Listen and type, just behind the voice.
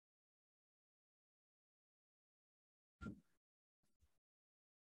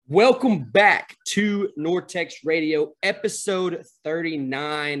Welcome back to Nortex Radio, episode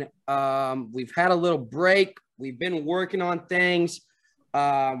 39. We've had a little break. We've been working on things.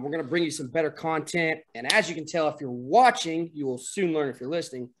 We're going to bring you some better content. And as you can tell, if you're watching, you will soon learn if you're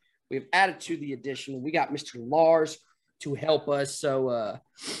listening. We've added to the addition. We got Mr. Lars to help us. So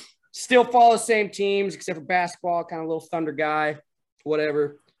still follow the same teams, except for basketball, kind of a little Thunder guy,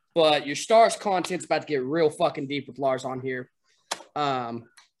 whatever. But your Stars content's about to get real fucking deep with Lars on here.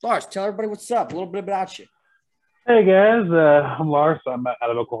 Lars, tell everybody what's up. A little bit about you. Hey, guys. I'm Lars. I'm out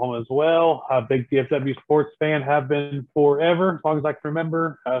of Oklahoma as well. A big DFW sports fan. Have been forever, as long as I can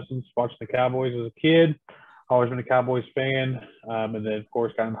remember, since watching the Cowboys as a kid. Always been a Cowboys fan. And then, of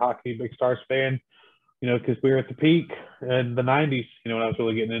course, got into hockey, big Stars fan, because we were at the peak in the 90s, when I was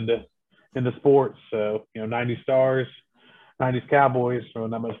really getting into sports. So, 90s Stars, 90s Cowboys, so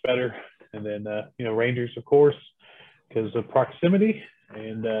not much better. And then, Rangers, of course, because of proximity.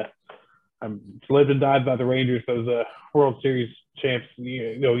 And I'm lived and died by the Rangers. Those World Series champs,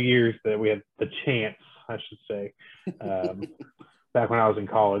 years that we had the chance, I should say, back when I was in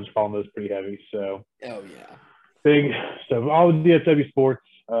college, following those pretty heavy. So, oh yeah, big. So all the DFW sports,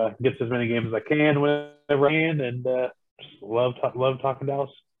 gets as many games as I can whenever I can, and just love talking Dallas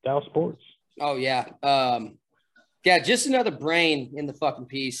sports. Oh yeah, yeah. Just another brain in the fucking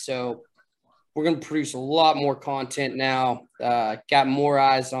piece. So. We're going to produce a lot more content now, got more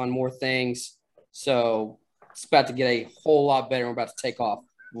eyes on more things. So it's about to get a whole lot better. We're about to take off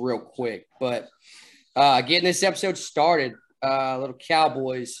real quick. But getting this episode started, little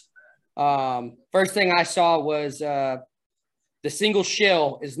Cowboys. First thing I saw was the single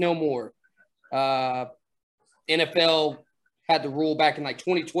shell is no more. NFL had the rule back in like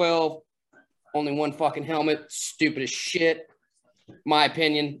 2012. Only one fucking helmet. Stupid as shit, my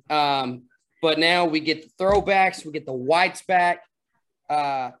opinion. But now we get the throwbacks. We get the whites back.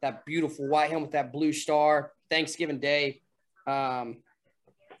 That beautiful white helmet, that blue star, Thanksgiving Day. I'm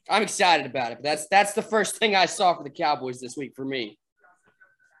excited about it. But that's the first thing I saw for the Cowboys this week for me.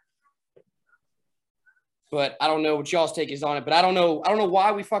 But I don't know what y'all's take is on it. But I don't know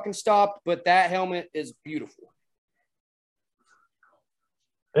why we fucking stopped. But that helmet is beautiful.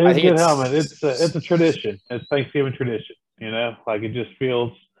 It's a good helmet. It's a tradition. It's Thanksgiving tradition. Like it just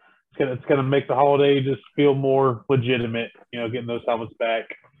feels. It's gonna make the holiday just feel more legitimate, getting those helmets back.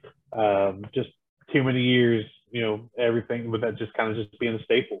 Just too many years, everything with that just kind of just being a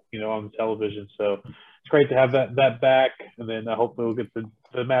staple, on television. So it's great to have that back, and then hopefully we'll get the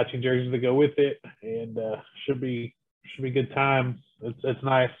matching jerseys that go with it, and should be good times. It's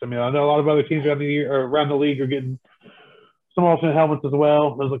nice. I mean, I know a lot of other teams around the league are getting some alternate helmets as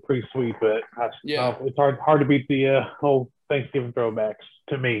well. Those look pretty sweet, but it's hard to beat the whole Thanksgiving throwbacks,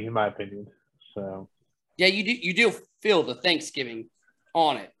 to me, in my opinion. So yeah, you do feel the Thanksgiving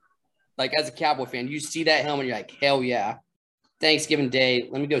on it. Like as a Cowboy fan, you see that helmet, you're like, hell yeah, Thanksgiving Day.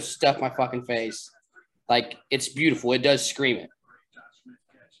 Let me go stuff my fucking face. Like it's beautiful. It does scream it.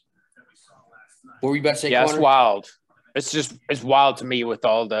 What were you about to say? Yeah, Connor? It's wild. It's wild to me with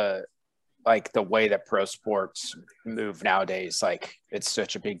all the way that pro sports move nowadays. Like it's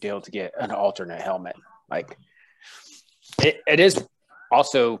such a big deal to get an alternate helmet. Like. It is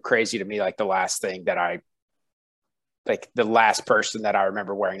also crazy to me, like the last person that I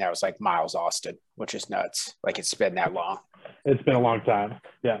remember wearing that was like Miles Austin, which is nuts. Like it's been that long. It's been a long time.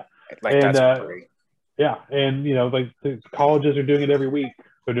 Yeah. That's great. Yeah. And, like the colleges are doing it every week.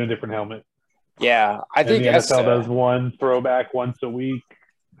 They're doing a different helmet. Yeah. I think the NFL does one throwback once a week.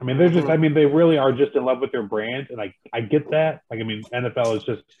 I mean, they really are just in love with their brand. And I get that. Like, I mean, NFL is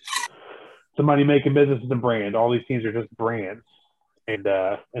just, it's a money-making business. It's a brand. All these teams are just brands, and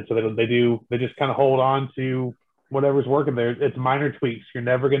so they just kind of hold on to whatever's working there. It's minor tweaks. You're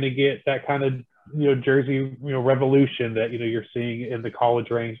never going to get that kind of jersey revolution that you're seeing in the college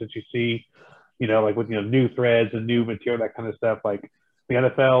ranks that you see, like with new threads and new material, that kind of stuff. Like the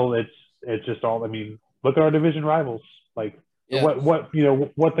NFL, it's just all. I mean, look at our division rivals. Like what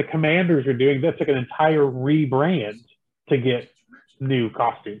the Commanders are doing. That took an entire rebrand to get new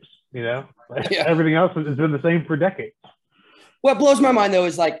costumes. Everything else has been the same for decades. What blows my mind though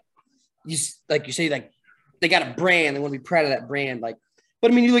is like you say, like they got a brand, they want to be proud of that brand. Like,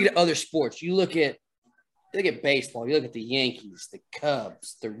 but I mean, you look at other sports, you look at baseball, you look at the Yankees, the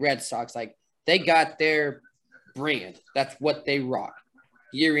Cubs, the Red Sox, like they got their brand. That's what they rock.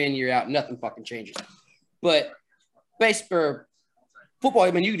 Year in, year out, nothing fucking changes. But football,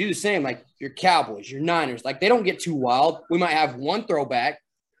 I mean, you do the same, like your Cowboys, your Niners, like they don't get too wild. We might have one throwback.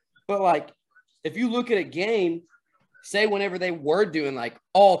 But, like, if you look at a game, say whenever they were doing, like,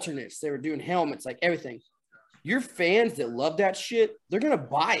 alternates, they were doing helmets, like everything, your fans that love that shit, they're going to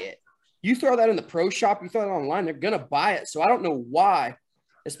buy it. You throw that in the pro shop, you throw it online, they're going to buy it. So I don't know why,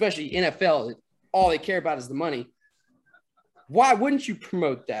 especially NFL, all they care about is the money. Why wouldn't you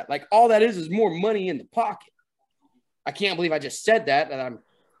promote that? Like, all that is more money in the pocket. I can't believe I just said that, and I'm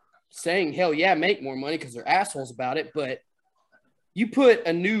saying, hell yeah, make more money because they're assholes about it. But you put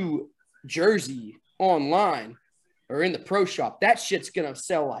a new jersey online or in the pro shop, that shit's going to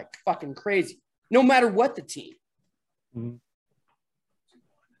sell like fucking crazy, no matter what the team. Mm-hmm.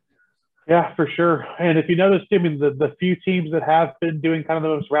 Yeah, for sure. And if you notice, I mean, the few teams that have been doing kind of the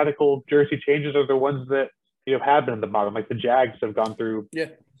most radical jersey changes are the ones that, you know, have been in the bottom. Like the Jags have gone through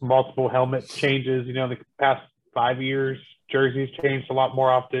multiple helmet changes, you know, in the past 5 years. Jerseys changed a lot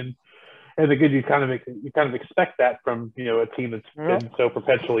more often. And the good, you kind of expect that from, you know, a team that's been so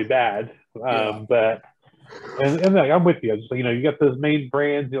perpetually bad. But like, I'm with you. Just, you know, you got those main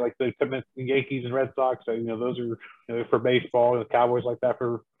brands, you know, like the Yankees and Red Sox. So, you know, those are, you know, for baseball, and the Cowboys like that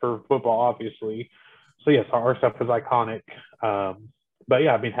for football, obviously. So yes, our stuff is iconic. But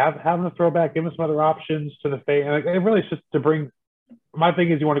yeah, I mean, having a throwback, giving some other options to the fan. And it really is just to bring. My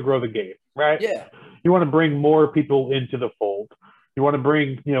thing is, you want to grow the game, right? Yeah. You want to bring more people into the fold. You want to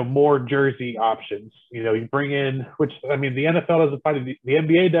bring, you know, more jersey options. You know, you bring in, which, I mean, the NFL doesn't find it. The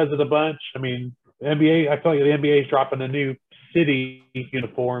NBA does it a bunch. I mean, the NBA, I feel like the NBA is dropping a new city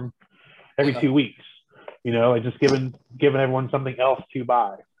uniform every 2 weeks. You know, like just giving everyone something else to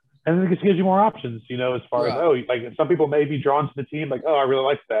buy. And then it just gives you more options, you know, as far as, oh, like some people may be drawn to the team, like, oh, I really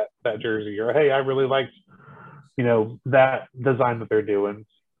like that jersey, or hey, I really liked, you know, that design that they're doing.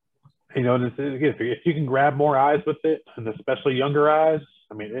 You know, and if you can grab more eyes with it, and especially younger eyes,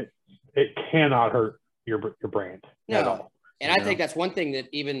 I mean, it cannot hurt your brand at all. And I think that's one thing that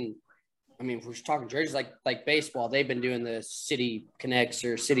even, I mean, if we're talking jerseys, like baseball, they've been doing the City Connects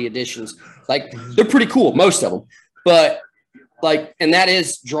or City Editions. Like, they're pretty cool, most of them. But, like, and that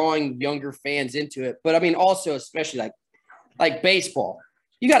is drawing younger fans into it. But, I mean, also, especially like baseball,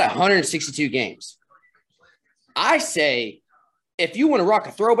 you got 162 games. I say, if you want to rock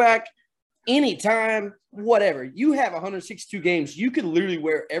a throwback, anytime, whatever, you have 162 games, you could literally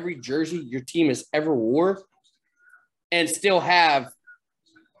wear every jersey your team has ever wore and still have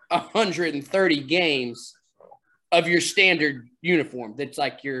 130 games of your standard uniform that's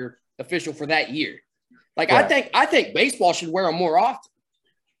like your official for that year. Like, right. I think baseball should wear them more often.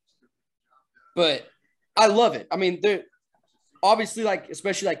 But I love it. I mean, they're obviously, like,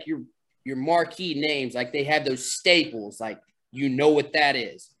 especially like your marquee names, like they have those staples, like, you know what that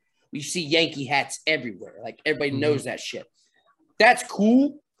is. You see Yankee hats everywhere. Like, everybody knows that shit. That's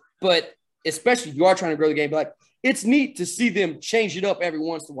cool, but especially if you are trying to grow the game, like, it's neat to see them change it up every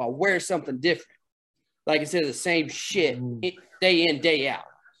once in a while, wear something different. Like, instead of the same shit day in, day out.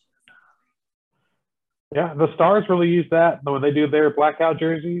 Yeah, the Stars really use that when they do their blackout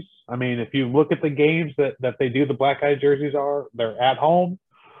jerseys. I mean, if you look at the games that they do the blackout jerseys they're at home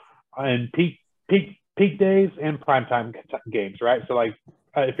and peak days and primetime games, right? So, like,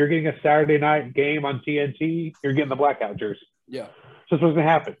 if you're getting a Saturday night game on TNT, you're getting the blackout jersey. Yeah. So it's what's going to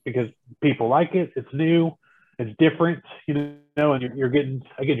happen because people like it. It's new. It's different, you know, and you're getting,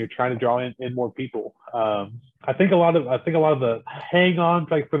 again, you're trying to draw in more people. I think a lot of the hang on,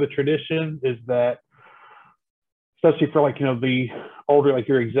 like, for the tradition is that, especially for, like, you know, the older, like,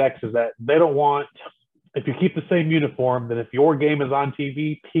 your execs, is that they don't want, if you keep the same uniform, then if your game is on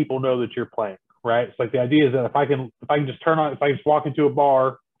TV, people know that you're playing, right? It's like the idea is that if I can just if I just walk into a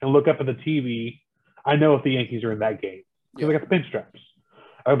bar and look up at the TV, I know if the Yankees are in that game because they got the pinstripes.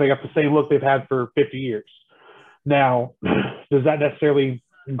 Or they got the same look they've had for 50 years. Now, does that necessarily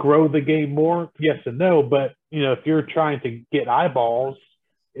grow the game more? Yes and no, but, you know, if you're trying to get eyeballs,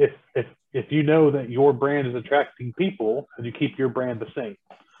 if you know that your brand is attracting people, then you keep your brand the same.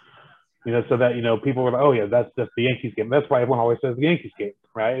 You know, so that, you know, people are like, oh yeah, that's the Yankees game. That's why everyone always says the Yankees game,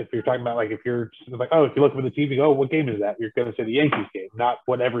 right? If you're talking about, like, if you're like, oh, if you look at the TV, oh, what game is that? You're going to say the Yankees game, not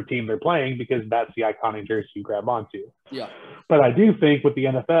whatever team they're playing, because that's the iconic jersey you grab onto. Yeah. But I do think with the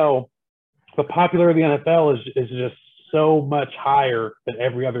NFL, the popularity of the NFL is just so much higher than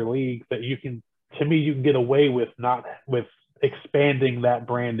every other league that you can get away with expanding that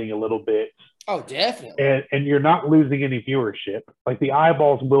branding a little bit. Oh, definitely. And you're not losing any viewership. Like, the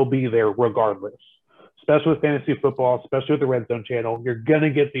eyeballs will be there regardless, especially with fantasy football, especially with the Red Zone channel. You're going to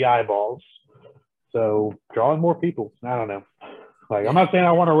get the eyeballs. So drawing more people. I don't know. Like, I'm not saying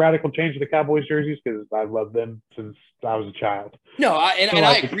I want a radical change to the Cowboys jerseys because I've loved them since I was a child. No,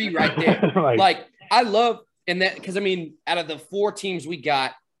 I agree right there. like, I love, and that, because, I mean, out of the 4 teams we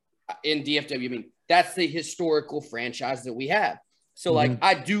got in DFW, I mean, that's the historical franchise that we have. So, like,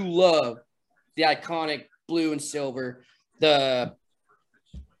 I do love the iconic blue and silver, that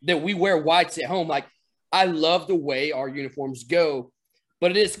we wear whites at home. Like, I love the way our uniforms go,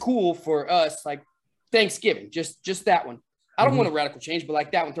 but it is cool for us, like Thanksgiving, just that one. I don't want a radical change, but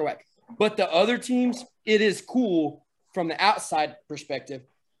like that one, throwback. But the other teams, it is cool from the outside perspective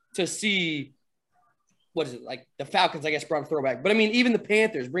to see, what is it, like the Falcons, I guess, brought a throwback. But I mean, even the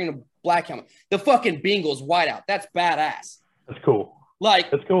Panthers bringing a black helmet. The fucking Bengals white out. That's badass. That's cool.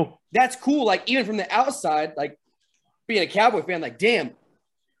 Like, that's cool. That's cool. Like, even from the outside, like being a Cowboy fan, like, damn.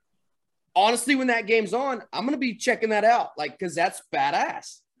 Honestly, when that game's on, I'm going to be checking that out. Like, because that's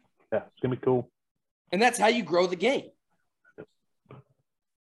badass. Yeah, it's going to be cool. And that's how you grow the game.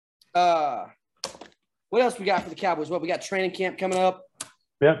 What else we got for the Cowboys? Well, we got training camp coming up.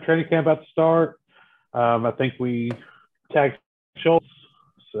 Yeah, training camp about to start. I think we tagged Schultz,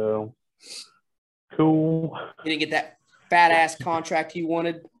 so cool. He didn't get that fat ass contract he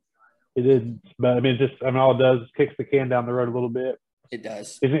wanted. He did, but I mean, all it does is kicks the can down the road a little bit. It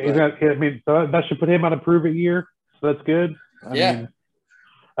does. So that should put him on a prove-it year. So that's good. I mean,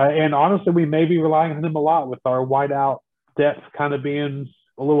 and honestly, we may be relying on him a lot with our wideout depth kind of being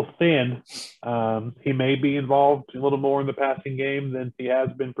a little thin. He may be involved a little more in the passing game than he has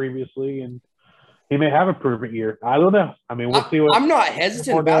been previously, and he may have a prove-it year. I don't know. I mean, we'll see what. I'm not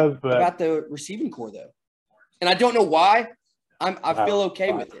hesitant about the receiving core, though, and I don't know why. I feel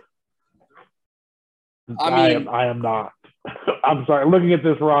okay with it. I am not. I'm sorry. Looking at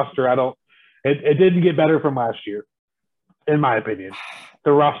this roster, it didn't get better from last year, in my opinion.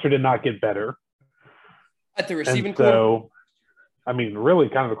 The roster did not get better. At the receiving core? So, I mean, really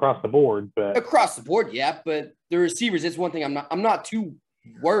kind of across the board. But across the board, yeah. But the receivers, it's one thing I'm not too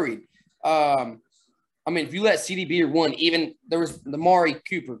worried. I mean, if you let CD be your one, even there was the Mari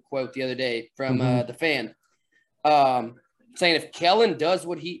Cooper quote the other day from the fan saying if Kellen does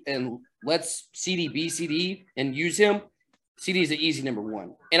what and lets CD be CD and use him, CD is an easy number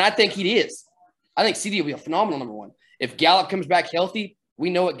one. And I think he is. I think CD will be a phenomenal number one. If Gallup comes back healthy, we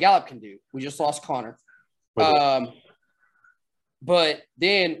know what Gallup can do. We just lost Connor. But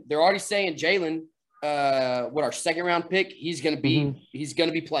then they're already saying Jalen, what our second round pick, he's gonna be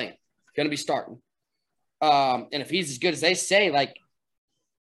playing, gonna be starting. And if he's as good as they say, like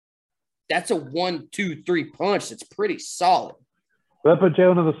that's a 1, 2, 3 punch. That's pretty solid. That put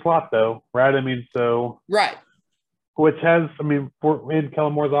Jalen in the slot though, right? I mean, right. Which has, I mean, in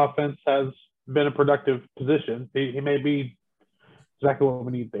Kellen Moore's offense has been a productive position. He may be exactly what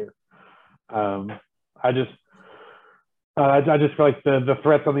we need there. I just feel like the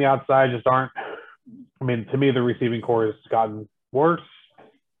threats on the outside just aren't. I mean, to me, the receiving core has gotten worse,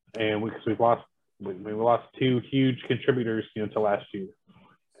 and we lost 2 huge contributors, to last year,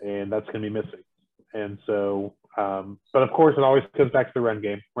 and that's going to be missing. And so, but of course, it always comes back to the run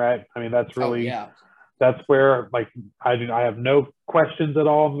game, right? I mean, that's really that's where like I have no questions at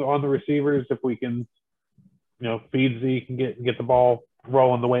all on the receivers if we can, feed Zeke and get the ball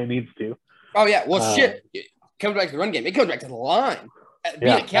rolling the way it needs to. Oh yeah, well shit. It comes back to the run game. It comes back to the line.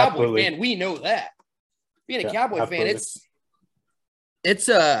 Being a Cowboy fan, we know that. Being a Cowboy fan,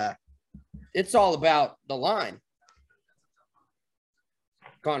 it's all about the line.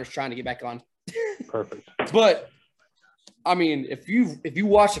 Connor's trying to get back on. Perfect. But I mean, if you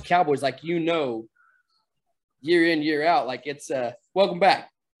watch the Cowboys, like year in, year out, like it's welcome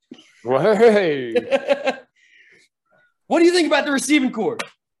back. Hey. What do you think about the receiving core?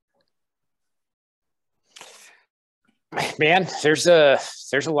 Man, there's a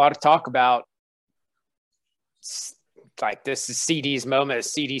lot of talk about like this is CD's moment,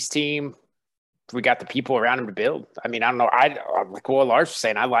 it's CD's team. We got the people around him to build. I mean, I don't know. Like what Lars was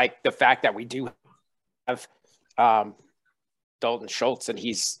saying, I like the fact that we do have Dalton Schultz and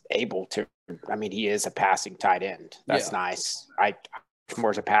he's able to. I mean, he is a passing tight end. That's nice.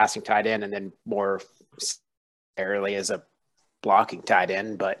 More as a passing tight end, and then more early as a blocking tight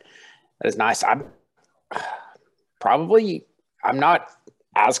end. But that is nice. I'm not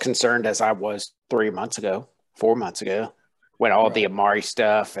as concerned as I was 4 months ago, when all the Amari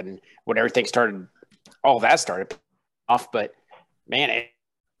stuff and when everything started, all that started off. But man, it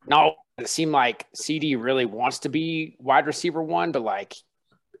seemed like CD really wants to be wide receiver one, but like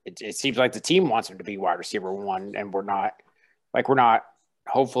it seems like the team wants him to be wide receiver one, and we're not.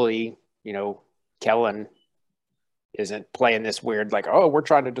 Hopefully, Kellen isn't playing this weird, like, oh, we're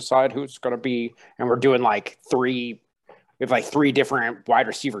trying to decide who's going to be, and we're doing we have 3 different wide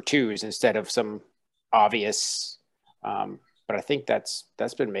receiver twos instead of some obvious. But I think that's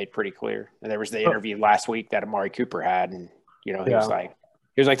been made pretty clear. And there was the interview last week that Amari Cooper had, and he was like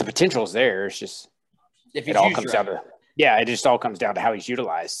the potential is there. It's just it just all comes down to how he's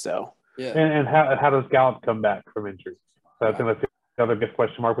utilized. So Yeah. And how does Gallup come back from injury? So I think that's the other big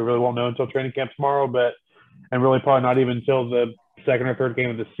question mark. We really won't know until training camp tomorrow, and really probably not even until the second or third game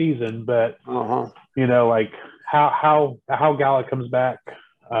of the season. But like how Gallup comes back,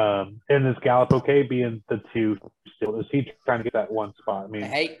 and is Gallup okay being the 2 still? Is he trying to get that 1 spot? I mean,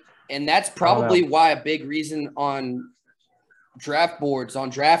 hey, and that's probably why a big reason on draft boards on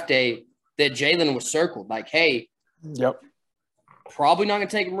draft day that Jalen was circled. Like, hey, probably not going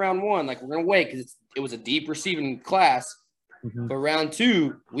to take him round 1. Like, we're going to wait because it was a deep receiving class. But round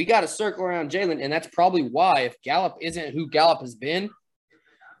 2, we got to circle around Jalen, and that's probably why if Gallup isn't who Gallup has been,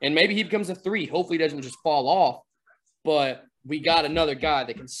 and maybe he becomes a 3, hopefully he doesn't just fall off, but we got another guy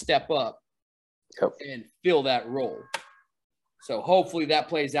that can step up and fill that role. So hopefully that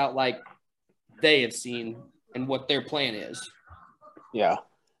plays out like they have seen and what their plan is. Yeah.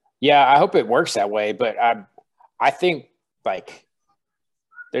 Yeah, I hope it works that way, but I think, like,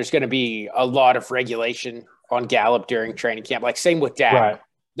 there's going to be a lot of regulation on Gallup during training camp. Like, same with Dak. Right.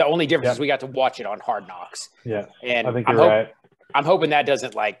 The only difference is we got to watch it on Hard Knocks. Yeah, and I think you're right. I'm hoping that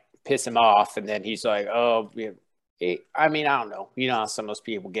doesn't, like, piss him off, and then he's like, oh, I mean, I don't know. You know how some of those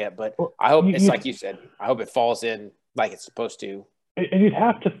people get, but I hope it's like you said. I hope it falls in like it's supposed to. And you'd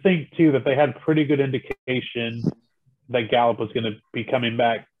have to think, too, that they had pretty good indication that Gallup was going to be coming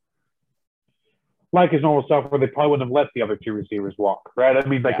back like his normal stuff, where they probably wouldn't have let the other 2 receivers walk, right? I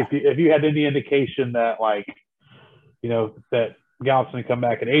mean, like, if you had any indication that, like, that Gallup's going to come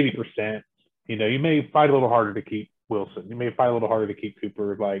back at 80%, you may fight a little harder to keep Wilson. You may fight a little harder to keep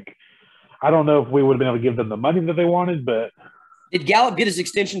Cooper. Like, I don't know if we would have been able to give them the money that they wanted, but – Did Gallup get his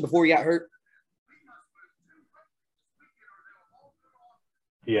extension before he got hurt?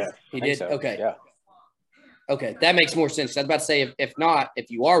 Yes. He did? So. Okay. Yeah. Okay, that makes more sense. I was about to say, if not, if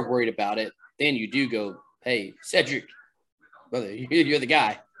you are worried about it, then you do go, hey, Cedric, brother, you're the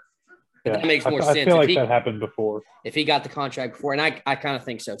guy. But that makes more sense. I feel like that happened before. If he got the contract before, and I kind of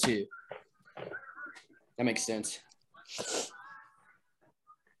think so too. That makes sense.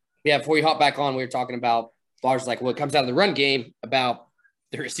 Yeah, before you hop back on, we were talking about Lars, like, well, it comes out of the run game about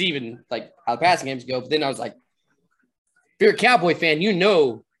the receiving, like how the passing games go. But then I was like, if you're a Cowboy fan,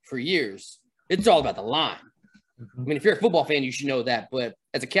 for years, it's all about the line. I mean, if you're a football fan, you should know that. But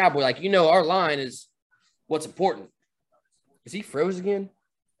as a Cowboy, like, our line is what's important. Is he froze again?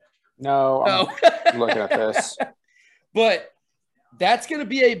 No, I'm looking at this. But that's going to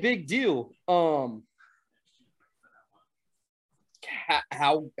be a big deal.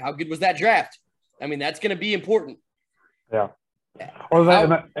 How good was that draft? I mean, that's going to be important. Yeah. Well,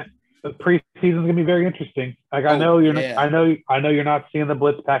 the preseason is going to be very interesting. Like, I know you're not seeing the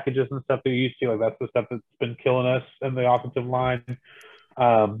blitz packages and stuff that you're used to. Like, that's the stuff that's been killing us in the offensive line.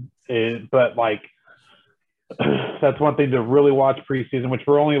 But like, that's one thing to really watch preseason, which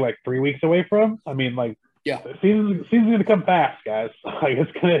we're only like 3 weeks away from. I mean, like, the season's going to come fast, guys. Like,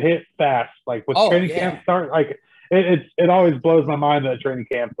 it's going to hit fast. Like, with training camp start, like, it always blows my mind that training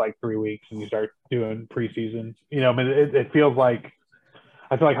camp's like 3 weeks and you start doing preseason. I mean, it feels like,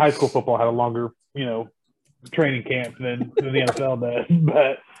 I feel like high school football had a longer, training camp than the NFL does.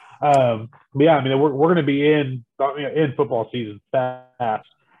 But yeah, I mean, we're going to be in football season fast.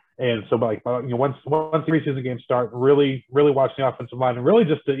 And so, like, once the preseason games start, really, really watch the offensive line, and really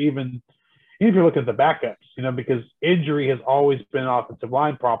just to even if you're looking at the backups, because injury has always been an offensive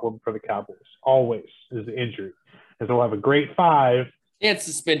line problem for the Cowboys. Always is injury. And so we'll have a great 5. And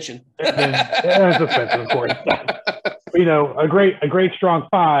suspension. And suspension, of course. A great strong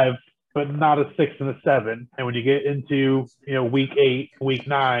 5, but not a 6 and a 7. And when you get into, week 8, week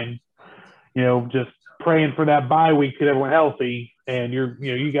 9, just praying for that bye week to get everyone healthy, and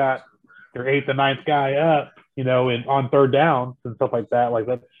you got your 8th and 9th guy up, on third downs and stuff like that. Like,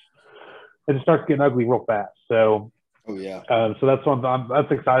 it just starts getting ugly real fast. So, so that's one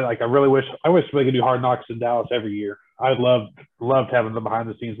that's exciting. Like, I wish we could do Hard Knocks in Dallas every year. I loved having the behind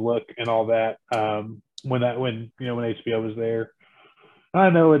the scenes look and all that. When HBO was there. I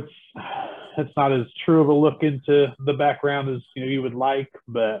know it's not as true of a look into the background as you would like,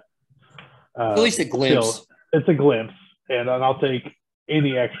 but at least a glimpse. Still, it's a glimpse, and I'll take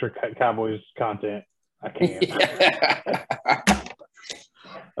any extra Cowboys content I can.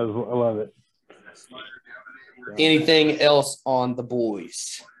 I love it. Anything else on the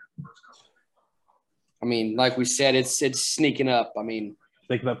boys? I mean, like we said, it's sneaking up. I mean,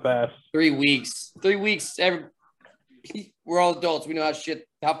 sneaking up fast. 3 weeks. 3 weeks. We're all adults. We know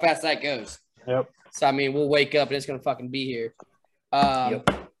how fast that goes. Yep. So, I mean, we'll wake up and it's going to fucking be here.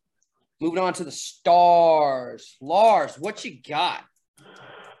 Moving on to the Stars. Lars, what you got?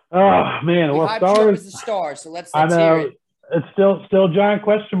 Oh, man. We well, hyped Stars. you up as the Stars, so let's I know. hear it. it's still a giant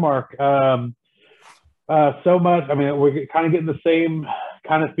question mark. So much. I mean, we're kind of getting the same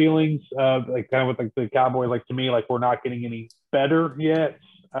kind of feelings, like kind of with like the Cowboys. Like to me, like we're not getting any better yet.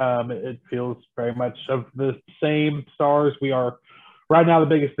 It feels very much of the same stars. We are right now. The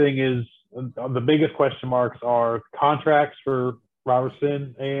biggest thing is the biggest question marks are contracts for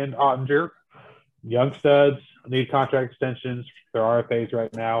Robertson and Ottinger. Young studs need contract extensions. They're RFAs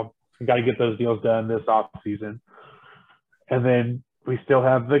right now. We got to get those deals done this offseason. And then we still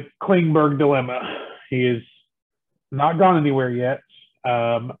have the Klingberg dilemma. He is not gone anywhere yet.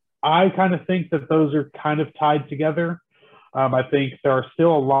 I kind of think that those are kind of tied together. I think there are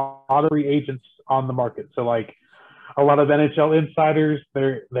still a lot of free agents on the market. So like a lot of NHL insiders,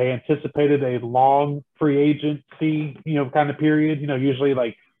 they anticipated a long free agency, kind of period. Usually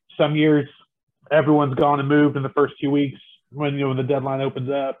like some years everyone's gone and moved in the first 2 weeks when the deadline opens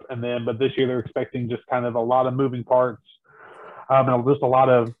up, but this year they're expecting just kind of a lot of moving parts, and just a lot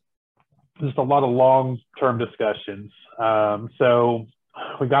of long-term discussions. So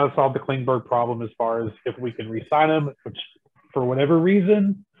we got to solve the Klingberg problem as far as if we can re-sign him, which for whatever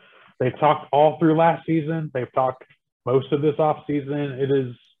reason they've talked all through last season. They've talked most of this offseason. It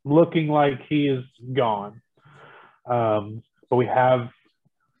is looking like he is gone, but we have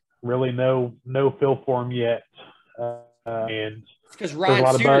really no feel for him yet. And because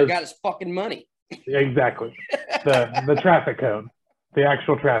Ryan Suter got his fucking money. Exactly. The traffic cone, the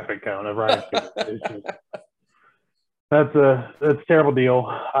actual traffic cone of Ryan Suter. That's a terrible deal.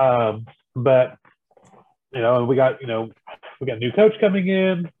 But we got a new coach coming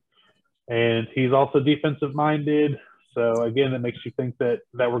in, and he's also defensive minded. So again, that makes you think that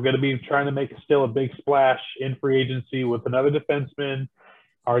we're going to be trying to make still a big splash in free agency with another defenseman.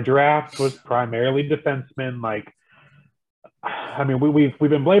 Our draft was primarily defensemen. I mean, we've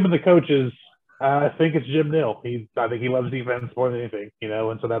been blaming the coaches. I think it's Jim Nill. I think he loves defense more than anything,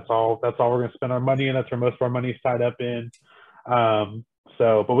 and so that's all we're going to spend our money in. That's where most of our money is tied up in.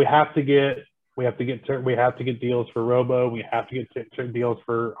 But we have to get deals for Robo. We have to get deals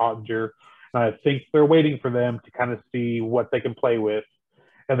for Ottinger. And I think they're waiting for them to kind of see what they can play with,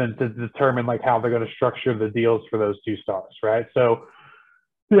 and then to determine how they're going to structure the deals for those two stars, right? So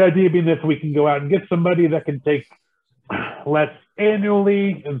the idea being that we can go out and get somebody that can take less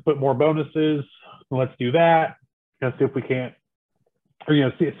annually and put more bonuses. Let's do that. See if we can't,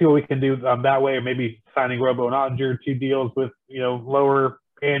 or see what we can do that way, or maybe signing Robo and Ottinger, 2 deals with lower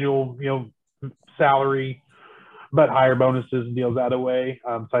annual salary, but higher bonuses and deals that way.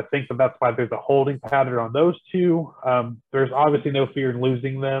 So I think that's why there's a holding pattern on those two. There's obviously no fear in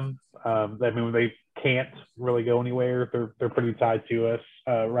losing them. I mean, they can't really go anywhere. They're pretty tied to us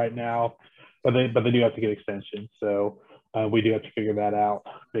right now, but they do have to get extensions. So we do have to figure that out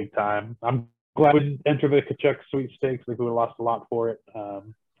big time. I'm glad we didn't enter the Kachuk sweepstakes. I think we would have lost a lot for it.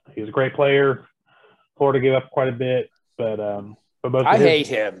 He was a great player. Florida gave up quite a bit, but most I hate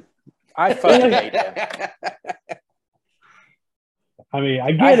him. I fucking hate him. I mean,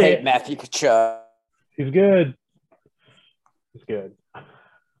 I hate Matthew Kachuk. He's good. He's good.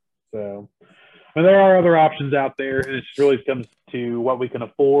 So, and there are other options out there, and it really comes to what we can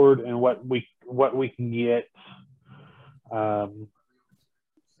afford and what we can get, and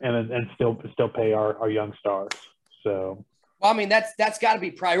still pay our young stars. So, well, I mean that's got to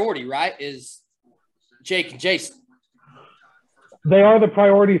be priority, right? Is Jake and Jason? They are the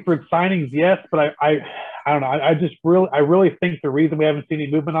priority for signings, yes, but I don't know. I really think the reason we haven't seen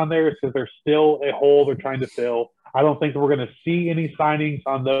any movement on there is because there's still a hole they're trying to fill. I don't think that we're going to see any signings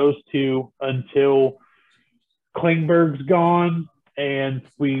on those two until Klingberg's gone and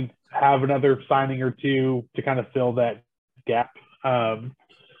we have another signing or two to kind of fill that gap. And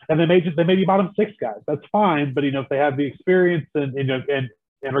they may be bottom 6 guys. That's fine, but if they have the experience and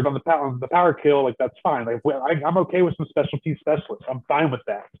are on the power kill, that's fine. I'm okay with some specialty specialists. I'm fine with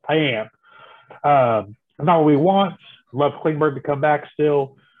that. I am. Not what we want. Love Klingberg to come back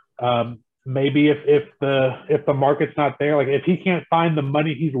still. Maybe if the market's not there, if he can't find the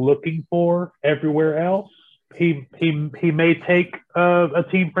money he's looking for everywhere else, he may take a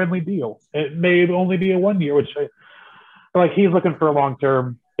team friendly deal. It may only be a 1 year, which he's looking for a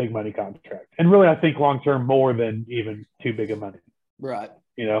long-term big money contract. And really, I think long-term more than even too big of money. Right.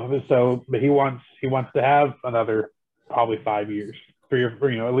 But he wants to have another probably 5 years, 3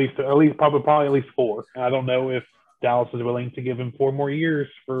 or at least probably at least 4. And I don't know if Dallas is willing to give him 4 more years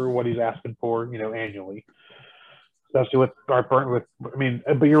for what he's asking for, annually. Especially with but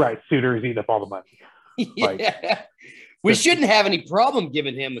you're right, Suter is eating up all the money. Yeah. We shouldn't have any problem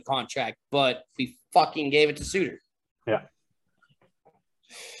giving him the contract, but we fucking gave it to Suter. Yeah.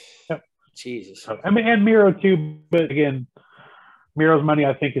 Yep. Jesus. So, I mean, and Miro too, but again, Miro's money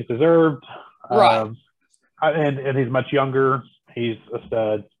I think is deserved. Right. And he's much younger. He's a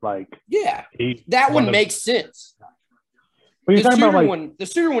stud. Like, yeah, that one makes sense. The Suter one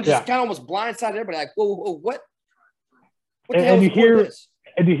just kind of almost blindsided everybody. Like, whoa, what? What the hell is the point of this?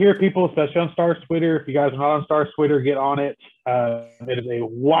 And you hear people, especially on Stars Twitter, if you guys are not on Stars Twitter, get on it. It is a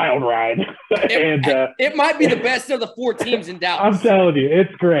wild ride. It might be the best of the 4 teams in Dallas. I'm telling you,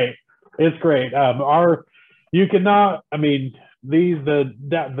 it's great. It's great. You cannot, I mean, the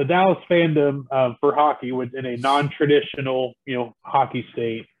Dallas fandom for hockey was in a non-traditional, hockey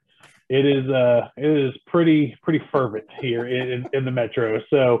state. It is pretty fervent here in the Metro.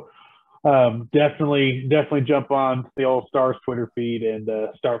 So definitely jump on the old Stars Twitter feed and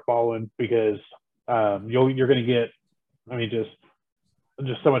start following, because you're going to get, I mean,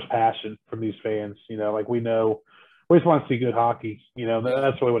 just so much passion from these fans. Like, we just want to see good hockey.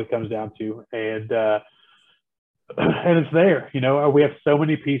 That's really what it comes down to. And it's there. We have so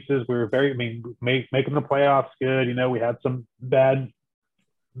many pieces. We were making the playoffs good. We had some bad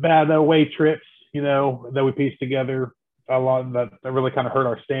away trips, that we pieced together a lot that really kind of hurt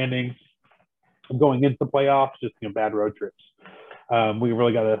our standings going into the playoffs, just bad road trips. We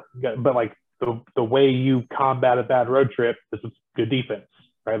really but like the way you combat a bad road trip is good defense,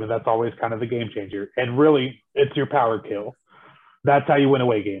 right? And that's always kind of the game changer. And really, it's your power kill. That's how you win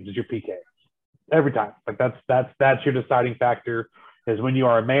away games, is your PK. Every time. Like, that's your deciding factor, is when you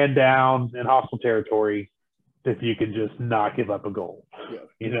are a man down in hostile territory, if you can just not give up a goal.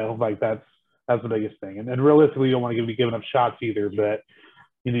 Yeah. Like, that's the biggest thing. And realistically, you don't want to be giving up shots either, but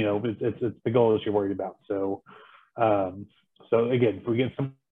it's the goal that you're worried about. So again, if we get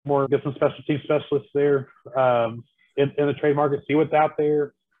some special team specialists there in the trade market, see what's out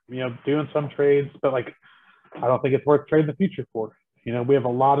there, doing some trades, but like, I don't think it's worth trading the future for. We have a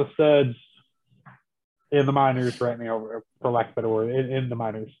lot of studs in the minors right now, for lack of a better word, in the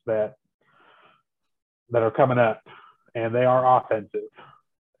minors that are coming up, and they are offensive.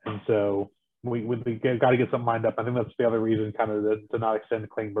 And so we got to get something lined up. I think that's the other reason, kind of, to not extend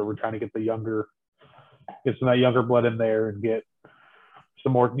Klingberg. We're trying to get some of that younger blood in there and get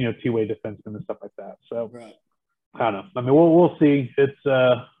some more, two-way defensemen and stuff like that. So, right. I don't know. I mean, we'll see. It's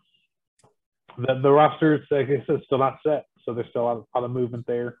the roster, like I said, still not set, so there's still a lot of movement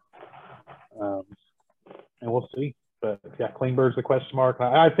there. And we'll see. But yeah, Klingberg's a question mark.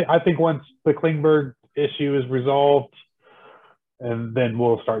 I think once the Klingberg issue is resolved, and then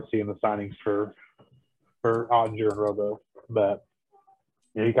we'll start seeing the signings for Ottinger and Robo. But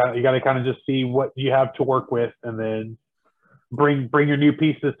you got to kind of just see what you have to work with, and then bring your new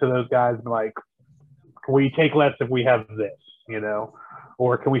pieces to those guys, and like, can we take less if we have this,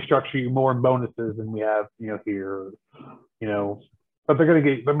 or can we structure you more in bonuses than we have, here, but they're going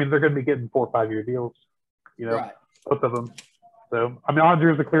to be getting 4 or 5 year deals, right. Both of them. So, I mean,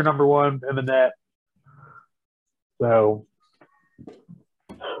 Ottinger is the clear number one in the net. So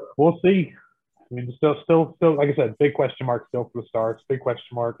we'll see. I mean, still, like I said, big question mark still for the Stars. Big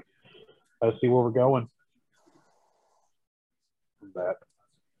question mark. See where we're going. But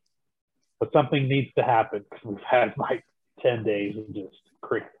something needs to happen, because we've had like 10 days of just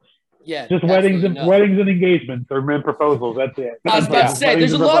crickets. Yeah, just weddings and engagements or men proposals. That's it. I was about to say,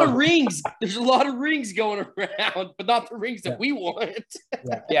 there's a lot of rings. There's a lot of rings going around, but not the rings that we want.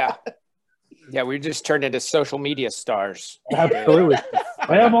 Yeah, we just turned into social media stars. Absolutely.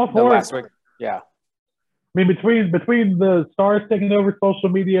 I'm all for it. Yeah. I mean, between the Stars taking over social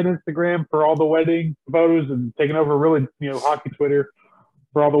media and Instagram for all the wedding photos, and taking over really, hockey Twitter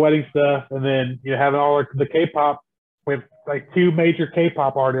for all the wedding stuff, and then having all the K-pop, with like 2 major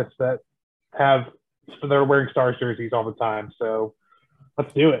K-pop artists that are wearing Stars jerseys all the time. So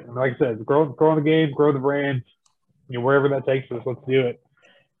let's do it. And like I said, grow the game, grow the brand, wherever that takes us, let's do it.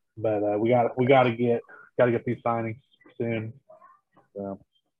 But we got to get these signings soon. So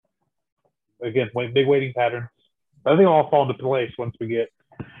again, big waiting patterns. I think it'll all fall into place once the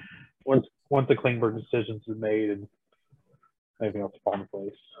Klingberg decisions are made and everything else fall into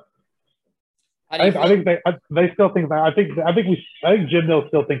place. I think they still think that. I think Jim Mill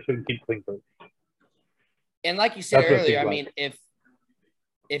still thinks we can keep Klingberg. And like you said earlier, I mean, if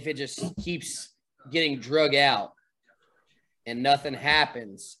it just keeps getting drug out and nothing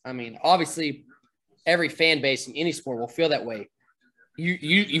happens, I mean, obviously every fan base in any sport will feel that way.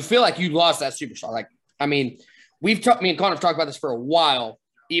 You feel like you lost that superstar. Like, I mean, me and Connor have talked about this for a while,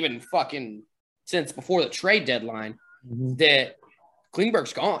 even fucking since before the trade deadline, that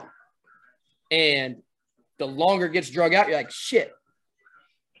Klingberg's gone. And the longer it gets drug out, you're like, shit,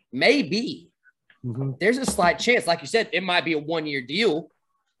 maybe there's a slight chance. Like you said, it might be a 1-year deal,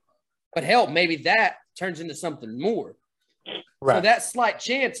 But hell, maybe that turns into something more. Right. So that slight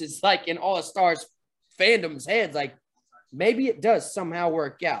chance is like in all stars fandom's heads, like maybe it does somehow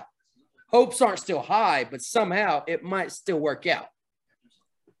work out. Hopes aren't still high, but somehow it might still work out.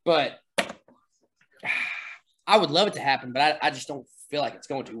 But I would love it to happen, but I just don't feel like it's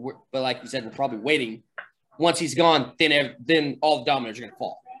going to. But like you said, we're probably waiting. Once he's gone, then all the dominoes are going to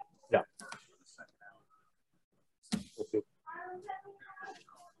fall. Yeah.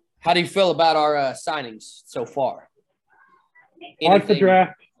 How do you feel about our signings so far? I like the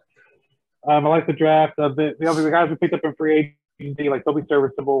draft. I like the draft. The guys we picked up in free agency, like they'll be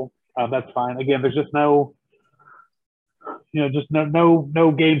serviceable. That's fine. Again, there's just no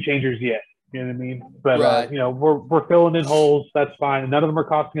game changers yet. You know what I mean? But right. We're filling in holes. That's fine. None of them are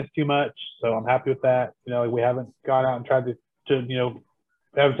costing us too much, so I'm happy with that. We haven't gone out and tried to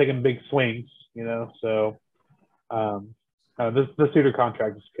haven't taken big swings. So the Suter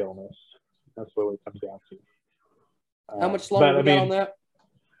contract is killing us. That's what it comes down to. How much longer we got on that?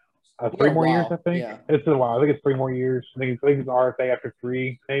 3 more years, I think. Yeah. It's a while. I think it's 3 more years. I think it's RFA after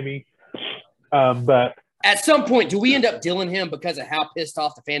 3, maybe. But at some point, do we end up dealing him because of how pissed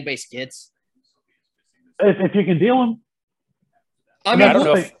off the fan base gets? If you can deal him. I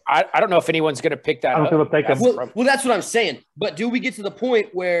don't know if anyone's going to pick that up. Well, that's what I'm saying. But do we get to the point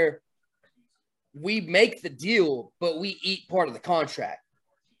where we make the deal, but we eat part of the contract?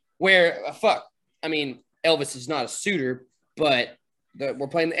 Where, Elvis is not a Suter, but we're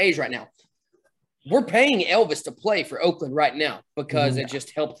playing the A's right now. We're paying Elvis to play for Oakland right now because it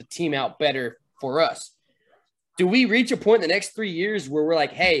just helped the team out better for us. Do we reach a point in the next 3 years where we're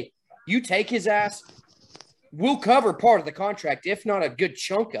like, hey, you take his ass, we'll cover part of the contract, if not a good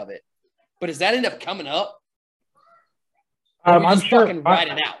chunk of it. But does that end up coming up? I'm sure. Fucking ride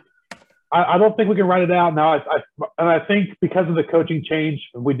it out. I don't think we can write it out now. I think because of the coaching change,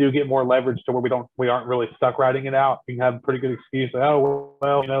 we do get more leverage to where we aren't really stuck writing it out. We can have a pretty good excuse. Bones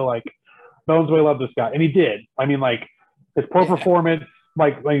really loved this guy, and he did. His poor performance.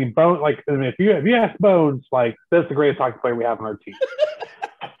 If you ask Bones, that's the greatest hockey player we have on our team,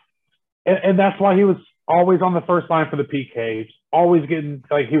 and that's why he was always on the first line for the PKs. Always getting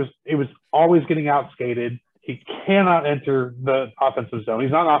he was always getting out skated. He cannot enter the offensive zone. He's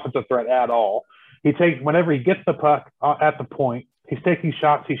not an offensive threat at all. Whenever he gets the puck at the point, he's taking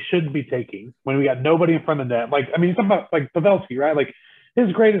shots he shouldn't be taking when we got nobody in front of the net. You're talking about Pavelski, right?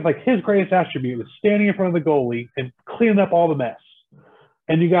 His greatest attribute is standing in front of the goalie and cleaning up all the mess.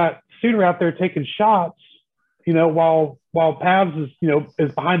 And you got Suter out there taking shots, while Pavs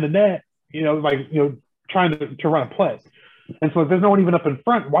is behind the net, trying to run a play. And so if there's no one even up in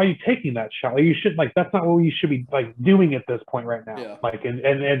front, why are you taking that shot? You should that's not what you should be doing at this point right now. Yeah.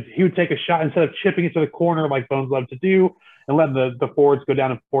 And he would take a shot instead of chipping it to the corner like Bones loved to do and letting the forwards go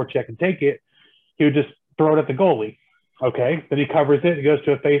down and forecheck and take it. He would just throw it at the goalie. Okay. Then he covers it. It goes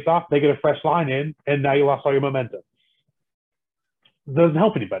to a face-off. They get a fresh line in, and now you lost all your momentum. Doesn't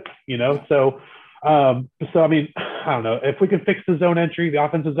help anybody, So, I don't know. If we can fix the zone entry, the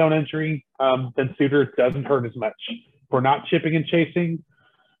offensive zone entry, then Suter doesn't hurt as much. We're not chipping and chasing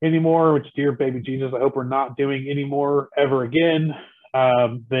anymore, which, dear baby Jesus, I hope we're not doing anymore ever again.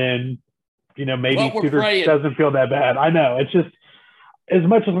 Then, maybe Suter doesn't feel that bad. I know. It's just as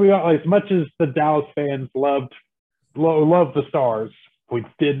much as the Dallas fans loved the Stars, we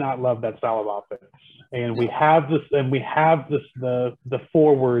did not love that style of offense. And we have the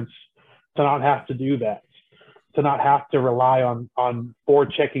forwards to not have to do that, to not have to rely on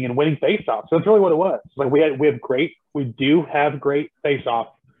forward checking and winning faceoffs. So that's really what it was. We do have great faceoff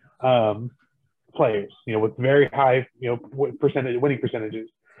players, with very high, winning percentages.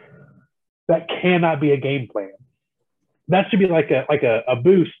 That cannot be a game plan. That should be like a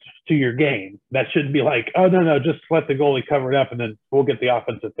boost to your game. That shouldn't be oh no, just let the goalie cover it up and then we'll get the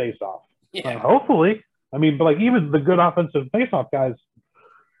offensive faceoff. Yeah. Hopefully. But even the good offensive faceoff guys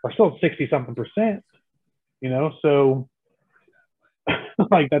are still 60-something%. So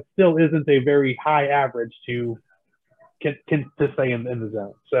that still isn't a very high average to stay in the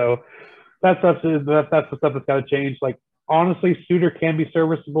zone. So that's the stuff that's got to change. Honestly, Suter can be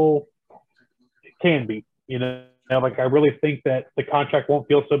serviceable. It can be, I really think that the contract won't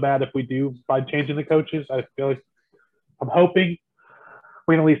feel so bad if we do by changing the coaches. I'm hoping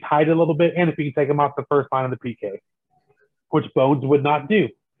we can at least hide it a little bit, and if we can take him off the first line of the PK, which Bones would not do.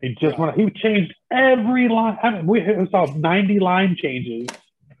 He changed every line. We saw 90 line changes,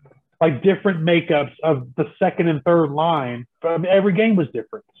 different makeups of the second and third line. But every game was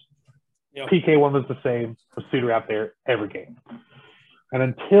different. Yep. PK one was the same with Suter out there every game. And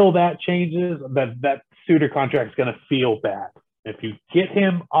until that changes, that Suter contract is going to feel bad. If you get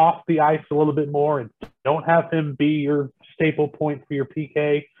him off the ice a little bit more and don't have him be your staple point for your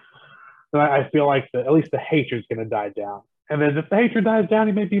PK, then I feel like at least the hatred's going to die down. And then if the hatred dies down,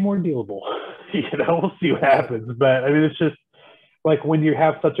 he may be more dealable. We'll see what happens. But, I mean, it's just like when you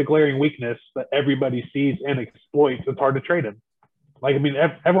have such a glaring weakness that everybody sees and exploits, it's hard to trade him. Like, I mean,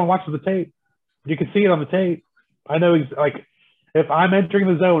 everyone watches the tape. You can see it on the tape. I know, like, if I'm entering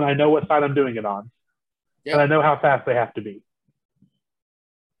the zone, I know what side I'm doing it on. Yep. And I know how fast they have to be.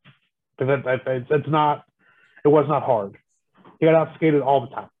 Because it was not hard. He got outskated all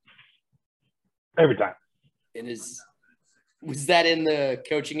the time. Every time. Was that in the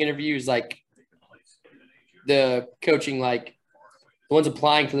coaching interviews? Like, the coaching, like, the ones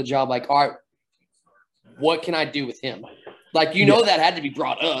applying for the job, like, all right, what can I do with him? Like, that had to be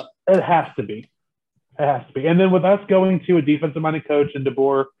brought up. It has to be. It has to be. And then with us going to a defensive-minded coach in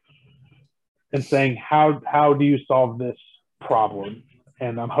DeBoer and saying, how do you solve this problem?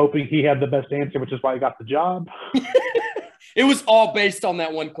 And I'm hoping he had the best answer, which is why he got the job. It was all based on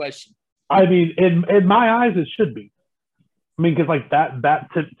that one question. I mean, in my eyes, it should be. I mean, because like that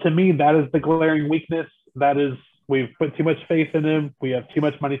to me, that is the glaring weakness. That is, we've put too much faith in him. We have too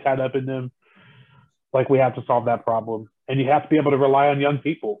much money tied up in him. Like, we have to solve that problem. And you have to be able to rely on young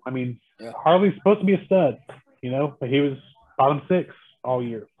people. I mean, Harley's supposed to be a stud, but he was bottom 6 all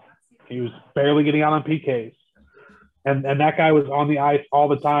year. He was barely getting out on PKs. And that guy was on the ice all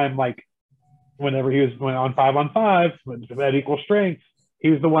the time, like whenever he was going on 5-on-5 at equal strength, he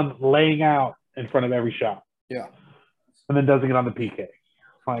was the one laying out in front of every shot. Yeah. And then doesn't get on the PK.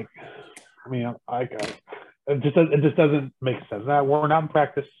 Like, I mean, it just doesn't make sense. Now, we're not in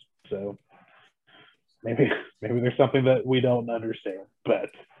practice, so maybe there's something that we don't understand. But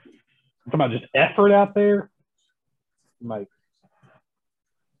I'm talking about just effort out there. Like,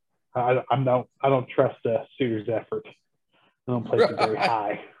 I don't trust Suter's effort. I don't place it very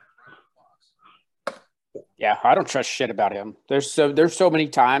high. Yeah, I don't trust shit about him. There's so many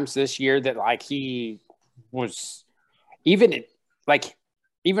times this year that like he was even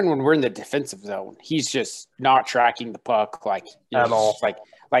when we're in the defensive zone, he's just not tracking the puck like at all. Like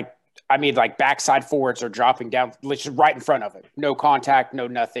I mean, like backside forwards are dropping down just right in front of him. No contact, no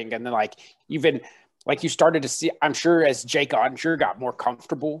nothing. And then like even like you started to see, I'm sure as Jake Ottinger got more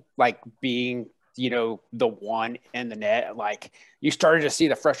comfortable, like being, the one in the net, like you started to see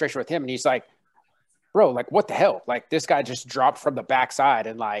the frustration with him. And he's like, bro, like what the hell? Like this guy just dropped from the backside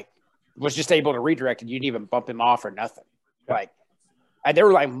and like was just able to redirect and you didn't even bump him off or nothing. Yeah. Like there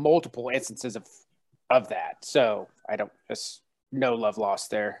were like multiple instances of that. So just no love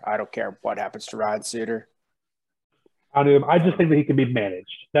lost there. I don't care what happens to Ryan Suter. I just think that he can be managed.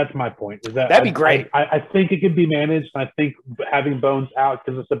 That's my point. That'd be great. I think it can be managed. I think having Bones out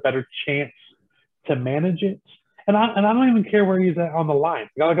gives us a better chance to manage it. And I don't even care where he's at on the line.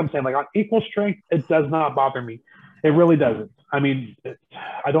 Like I'm saying, like on equal strength, it does not bother me. It really doesn't. I mean,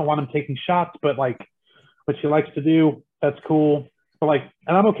 I don't want him taking shots, but like what he likes to do, that's cool. But like,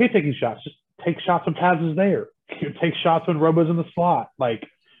 and I'm okay taking shots. Just take shots when Taz is there. Take shots when Robo's in the slot. Like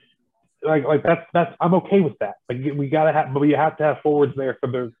that's I'm okay with that. Like we gotta have, but you have to have forwards there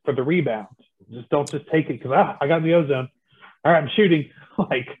for the rebound. Don't take it because I got in the ozone. All right, I'm shooting.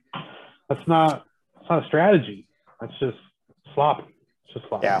 Like that's not a strategy. That's just sloppy. It's just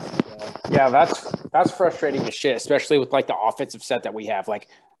sloppy. Yeah, that's frustrating as shit, especially with like the offensive set that we have. Like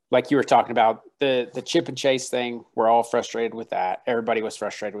you were talking about the chip and chase thing. We're all frustrated with that. Everybody was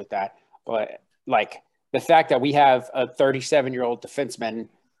frustrated with that. But like the fact that we have a 37-year-old defenseman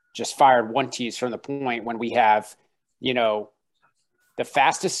just fired one tease from the point when we have, the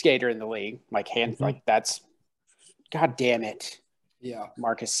fastest skater in the league, like that's, God damn it. Yeah.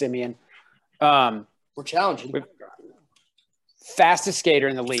 Marcus Semien. We're challenging. Fastest skater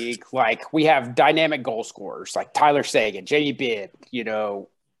in the league. Like we have dynamic goal scorers like Tyler Seguin, Jamie Bibb,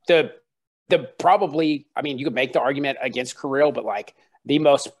 the probably, I mean, you could make the argument against Kirill, but like the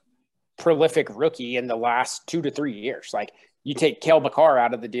most prolific rookie in the last 2 to 3 years. Like you take Cale Makar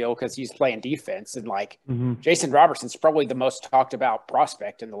out of the deal because he's playing defense, and like Jason Robertson's probably the most talked about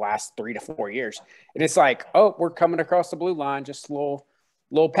prospect in the last 3 to 4 years. And it's like, oh, we're coming across the blue line, just a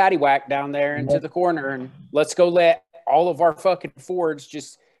little patty whack down there into the corner, and let's go let all of our fucking forwards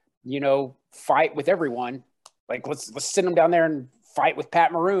just, fight with everyone. Like let's send them down there and fight with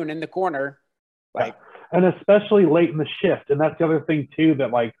Pat Maroon in the corner. Like, and especially late in the shift. And that's the other thing too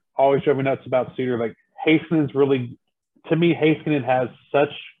that like always drove me nuts about Suter. Like Haskinen's really, to me, Heiskanen has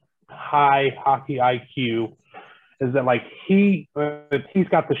such high hockey IQ, is that like he's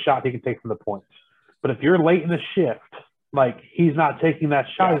got the shot he can take from the point. But if you're late in the shift, like he's not taking that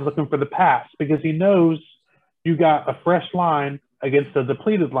shot, he's looking for the pass because he knows you got a fresh line against a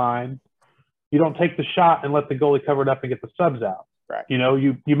depleted line. You don't take the shot and let the goalie cover it up and get the subs out. Right. You know,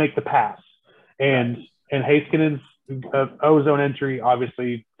 you make the pass. And Heiskanen's ozone entry,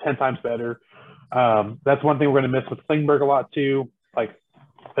 obviously 10 times better. That's one thing we're going to miss with Klingberg a lot too. Like,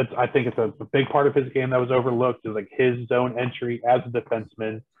 I think it's a big part of his game that was overlooked is like his zone entry as a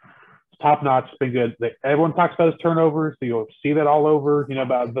defenseman. Top notch, it's been good. Everyone talks about his turnovers. So you'll see that all over, you know,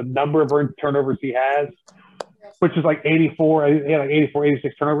 about the number of earned turnovers he has, which is like 84. He had like 84,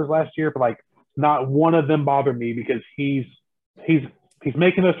 86 turnovers last year, but like not one of them bothered me because he's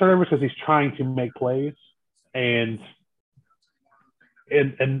making those turnovers because he's trying to make plays, and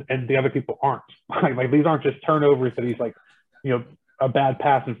the other people aren't. Like these aren't just turnovers that he's like, you know, a bad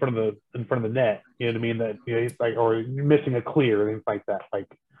pass in front of the net. You know what I mean? That, you know, he's like, or missing a clear, things like that. Like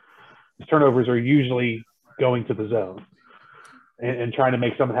his turnovers are usually going to the zone and trying to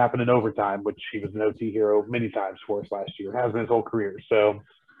make something happen in overtime, which he was an OT hero many times for us last year. Has been his whole career. So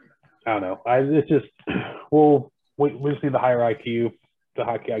I don't know. It's just we just need the higher IQ, the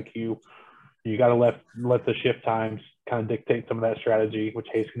hockey IQ. You got to let the shift times kind of dictate some of that strategy, which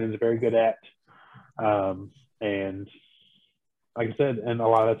Heiskanen is very good at. And like I said, and a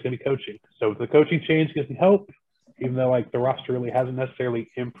lot of that's going to be coaching. So the coaching change gives me hope, even though like the roster really hasn't necessarily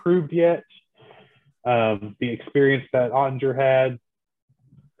improved yet. The experience that Ottinger had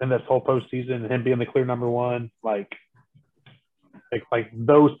in this whole postseason, and him being the clear number one, like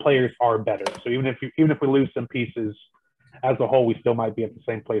those players are better. So even if we lose some pieces, as a whole, we still might be at the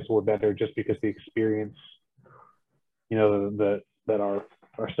same place or better, just because the experience, you know, that our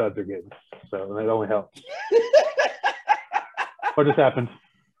studs are getting. So it only helps. What just happened?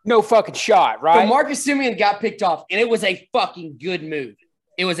 No fucking shot, right? So Marcus Semien got picked off, and it was a fucking good move.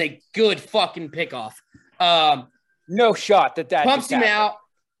 It was a good fucking pickoff. No shot that pumps him out.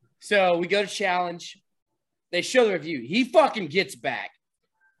 So we go to challenge. They show the review. He fucking gets back.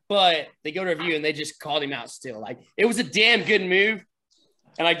 But they go to review, and they just called him out still. Like, it was a damn good move.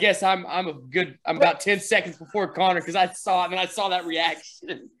 And I guess I'm about 10 seconds before Connor because I saw it, and I saw that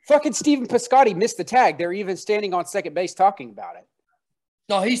reaction. Fucking Steven Piscotty missed the tag. They're even standing on second base talking about it.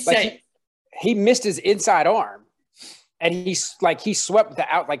 No, he's saying he missed his inside arm, and he swept the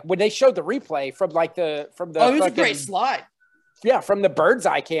out. Like when they showed the replay from the it was a great slide. Yeah, from the bird's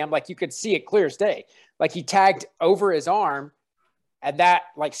eye cam, like you could see it clear as day. Like he tagged over his arm, and that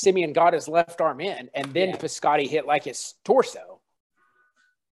like Semien got his left arm in, and then Piscotty hit like his torso.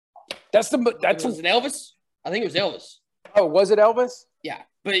 Was it Elvis? I think it was Elvis. Oh, was it Elvis? Yeah.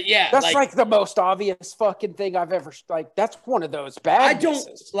 But yeah. That's like the most obvious fucking thing I've ever that's one of those bad. I don't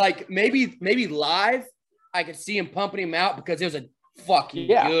like maybe live I could see him pumping him out because it was a fucking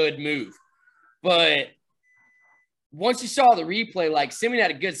good move. But once you saw the replay, like Semien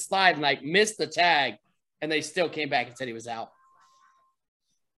had a good slide and like missed the tag, and they still came back and said he was out.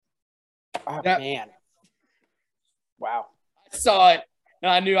 Oh, man. Wow. I saw it. And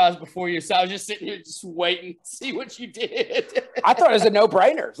I knew I was before you, so I was just sitting here just waiting to see what you did. I thought it was a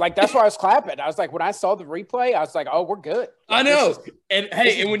no-brainer. Like, that's why I was clapping. I was like, when I saw the replay, I was like, oh, we're good. Like, I know. And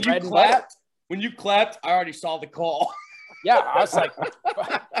when you clapped, I already saw the call. Yeah, I was like,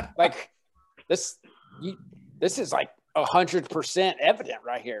 this is like 100% evident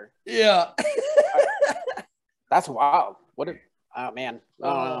right here. Yeah. That's wild. Oh, man.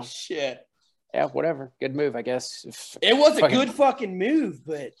 Oh, shit. Yeah, whatever. Good move, I guess. It was a good fucking move,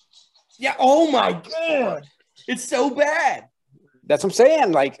 but yeah. Oh my god, it's so bad. That's what I'm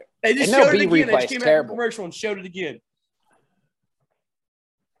saying. Like they just showed it again. They just came out of the commercial and showed it again.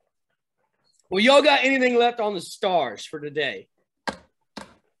 Well, y'all got anything left on the Stars for today? I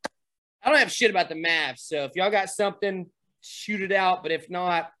don't have shit about the Mavs, so if y'all got something, shoot it out. But if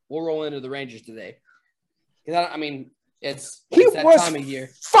not, we'll roll into the Rangers today. Because It's that time of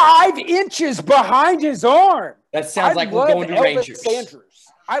year. 5 inches behind his arm. That sounds like we're going to Rangers.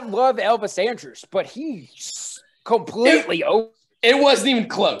 I love Elvis Andrews, but he's completely open. It wasn't even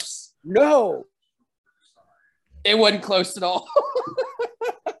close. No. It wasn't close at all.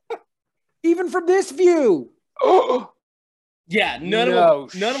 Even from this view. Yeah, none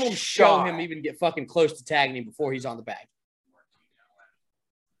of them show him even get fucking close to tagging him before he's on the bag.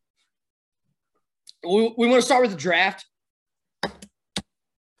 We want to start with the draft.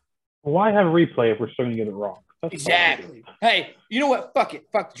 Why have a replay if we're still going to get it wrong? That's exactly. Hey, you know what? Fuck it.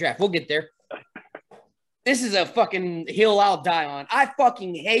 Fuck the draft. We'll get there. This is a fucking hill I'll die on. I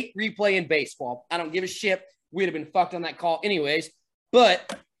fucking hate replaying baseball. I don't give a shit. We'd have been fucked on that call anyways.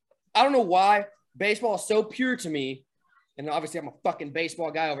 But I don't know why baseball is so pure to me. And obviously I'm a fucking baseball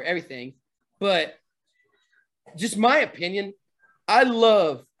guy over everything. But just my opinion, I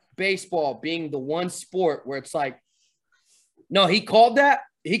love baseball being the one sport where it's like, no, he called that.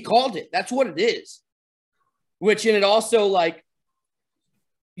 He called it. That's what it is. Which, and it also, like,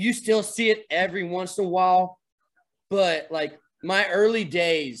 you still see it every once in a while. But, like, my early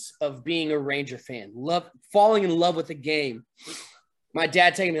days of being a Ranger fan, falling in love with the game, my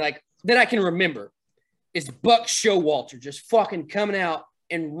dad taking me, like, that I can remember is Buck Showalter just fucking coming out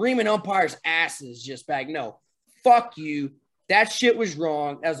and reaming umpires' asses just back. No, fuck you. That shit was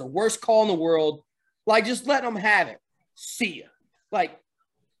wrong. That was the worst call in the world. Like, just let them have it. See ya. Like,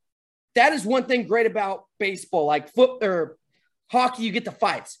 that is one thing great about baseball. Like hockey, you get the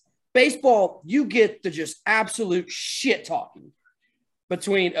fights. Baseball, you get the just absolute shit talking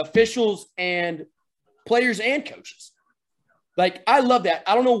between officials and players and coaches. Like, I love that.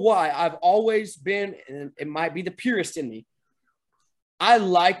 I don't know why. I've always been, and it might be the purist in me, I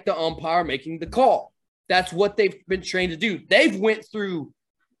like the umpire making the call. That's what they've been trained to do. They've went through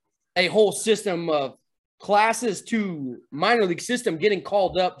a whole system of classes to minor league system getting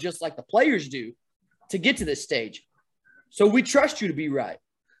called up just like the players do to get to this stage. So we trust you to be right.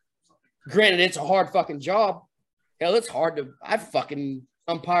 Granted, it's a hard fucking job. Hell, it's hard to – I fucking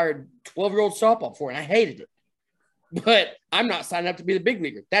umpired 12-year-old softball before, and I hated it. But I'm not signing up to be the big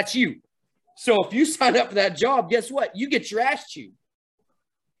leaguer. That's you. So if you sign up for that job, guess what? You get your ass chewed.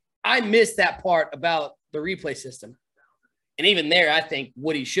 I miss that part about the replay system. And even there, I think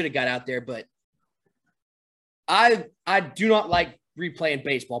Woody should have got out there. But I do not like replaying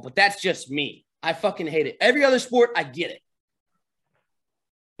baseball, but that's just me. I fucking hate it. Every other sport, I get it.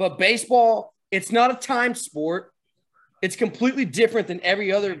 But baseball, it's not a time sport. It's completely different than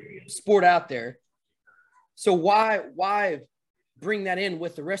every other sport out there. So why bring that in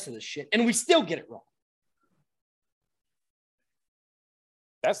with the rest of the shit? And we still get it wrong.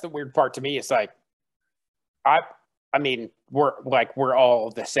 That's the weird part to me. It's like, I mean, we're all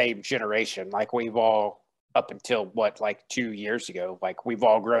the same generation. Like, we've all, up until like 2 years ago, like, we've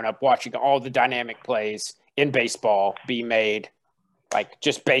all grown up watching all the dynamic plays in baseball be made, like,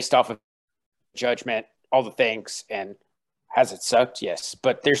 just based off of judgment, all the things. And has it sucked? Yes.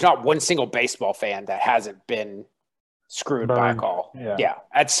 But there's not one single baseball fan that hasn't been screwed by a call. Yeah.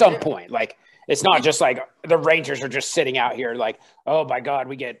 At some point. Like, it's not just like the Rangers are just sitting out here like, oh my God,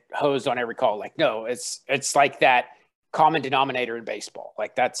 we get hosed on every call. Like, no, it's like that common denominator in baseball.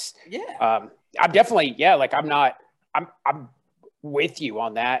 Like, that's, I'm definitely, like, I'm with you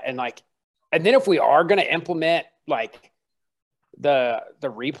on that. And like, and then if we are going to implement like the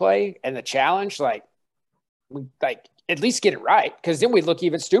replay and the challenge, like, we like at least get it right. Cause then we look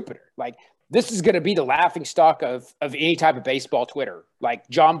even stupider. Like, this is going to be the laughing stock of any type of baseball Twitter. Like,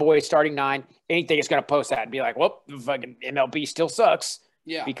 John Boy starting 9, anything is going to post that and be like, well, fucking MLB still sucks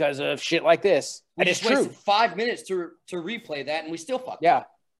because of shit like this. We just wasted 5 minutes to replay that, and we still fucked up.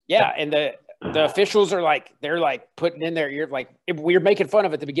 Yeah, and the officials are like, they're like putting in their ear, like, we were making fun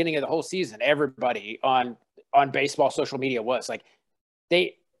of at the beginning of the whole season. Everybody on baseball social media was like,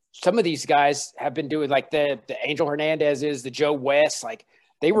 some of these guys have been doing like the Angel Hernandez's, the Joe West, like,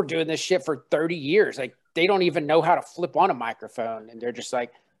 they were doing this shit for 30 years. Like, they don't even know how to flip on a microphone. And they're just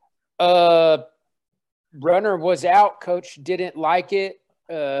like, runner was out. Coach didn't like it.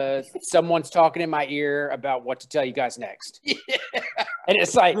 Someone's talking in my ear about what to tell you guys next. Yeah. And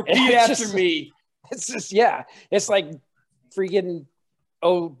it's like, repeat after me. It's just, it's like freaking,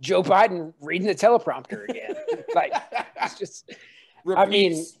 Joe Biden reading the teleprompter again. Like, it's just,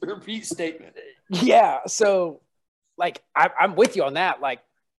 repeat statement. Yeah. So like, I'm with you on that. Like,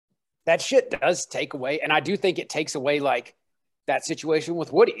 that shit does take away. And I do think it takes away like that situation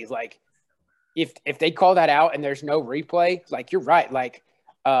with Woody. Like, if they call that out and there's no replay, like, you're right. Like,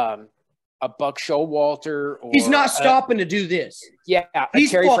 a Buck Showalter, or he's not stopping to do this. Yeah.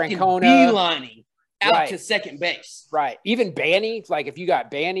 He's Terry fucking Francona beelining out to second base. Right. Even Banny, like, if you got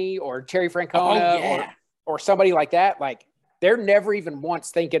Banny or Terry Francona or somebody like that, like, they're never even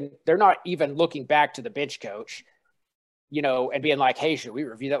once thinking, they're not even looking back to the bench coach, you know, and being like, hey, should we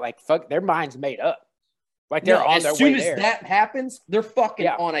review that? Like, fuck, their mind's made up. Like, they're on their way there. As soon as that happens, they're fucking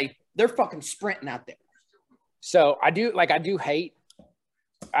they're fucking sprinting out there. So I do hate,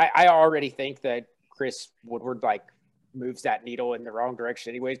 I already think that Chris Woodward, like, moves that needle in the wrong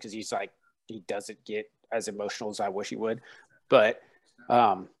direction anyways, because he's like, he doesn't get as emotional as I wish he would. But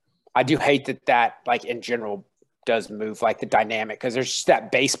I do hate that, like, in general, does move like the dynamic, because there's just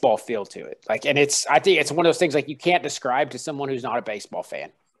that baseball feel to it. Like, and I think it's one of those things like you can't describe to someone who's not a baseball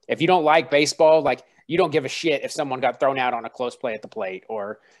fan. If you don't like baseball, like, you don't give a shit if someone got thrown out on a close play at the plate,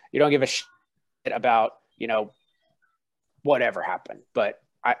 or you don't give a shit about, you know, whatever happened. But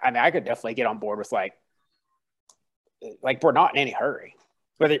I mean, I could definitely get on board with like we're not in any hurry.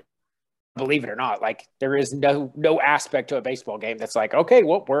 whether you believe it or not. Like there is no aspect to a baseball game that's like, okay,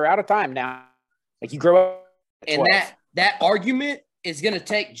 well, we're out of time now. Like you grow up at 12. And that argument is going to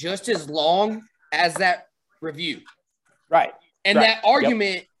take just as long as that review. Right. And that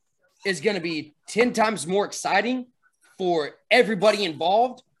argument is going to be 10 times more exciting for everybody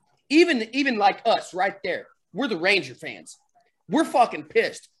involved. Even like us right there. We're the Ranger fans. We're fucking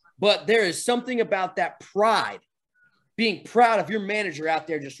pissed. But there is something about that pride, being proud of your manager out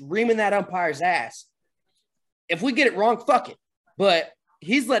there just reaming that umpire's ass. If we get it wrong, fuck it. But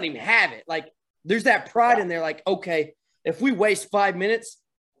he's letting him have it. Like, there's that pride in there, like, okay, if we waste 5 minutes,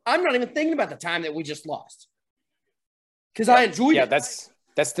 I'm not even thinking about the time that we just lost. Because I enjoyed it. That's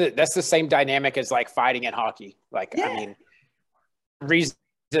the same dynamic as like fighting in hockey. Like, I mean, reason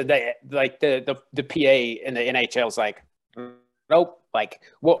that like the PA in the NHL is like, nope. Like,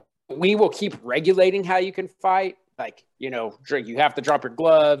 well, we will keep regulating how you can fight. Like, you have to drop your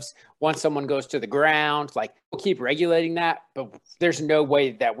gloves once someone goes to the ground. Like, we'll keep regulating that, but there's no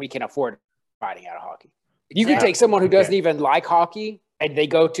way that we can afford fighting out of hockey. You can take someone who doesn't even like hockey and they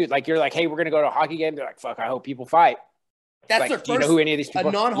go to, like, you're like, hey, we're going to go to a hockey game. They're like, fuck, I hope people fight. That's like, their first, do you know who any of these people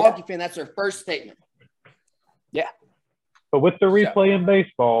a non-hockey fan, that's their first statement. Yeah. But with the replay in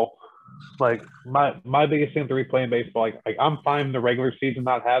baseball, like my biggest thing with the replay in baseball, like I'm fine with the regular season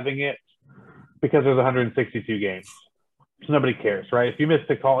not having it because there's 162 games. So nobody cares, right? If you miss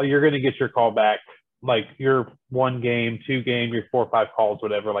the call, you're going to get your call back. Like your 1 game, 2 game, your 4 or 5 calls,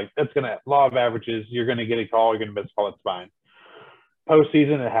 whatever. Like that's going to, law of averages, you're going to get a call, you're going to miss a call, it's fine.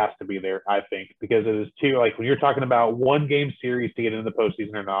 Postseason, it has to be there, I think, because it is too, like when you're talking about 1 game series to get into the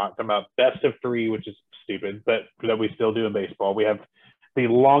postseason or not, talking about best of 3, which is stupid, but that we still do in baseball. We have the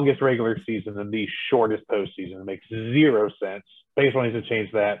longest regular season and the shortest postseason. It makes 0 sense. Baseball needs to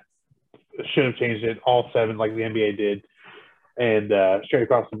change that. Should have changed it, all 7 like the NBA did, and straight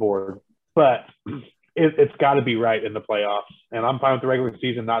across the board. But it's got to be right in the playoffs. And I'm fine with the regular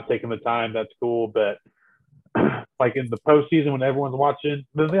season not taking the time. That's cool. But like in the postseason when everyone's watching,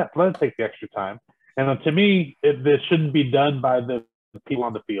 then let's take the extra time. And to me, this shouldn't be done by the people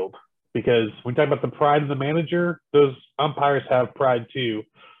on the field, because when you talk about the pride of the manager, those umpires have pride too.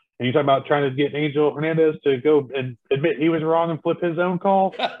 And you talk about trying to get Angel Hernandez to go and admit he was wrong and flip his own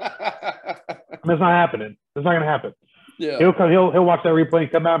call. That's not happening. That's not going to happen. Yeah. He'll watch that replay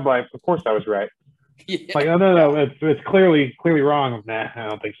and come out and be like, of course I was right. Yeah. Like, no, it's clearly wrong. Nah, I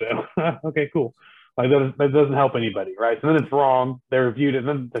don't think so. Okay, cool. Like that doesn't help anybody, right? So then it's wrong. They're reviewed, and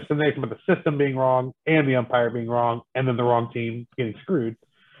then there's something about the system being wrong and the umpire being wrong, and then the wrong team getting screwed.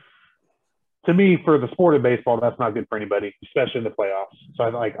 To me, for the sport of baseball, that's not good for anybody, especially in the playoffs. So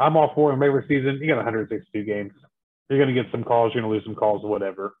I'm all for in regular season. You got 162 games. You're going to get some calls. You're going to lose some calls or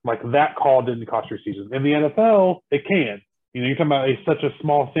whatever. Like that call didn't cost your season. In the NFL, it can. You're talking about such a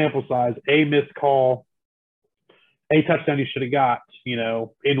small sample size, a missed call, a touchdown you should have got,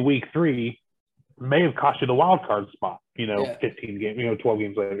 in week 3 may have cost you the wild card spot, 15 games, 12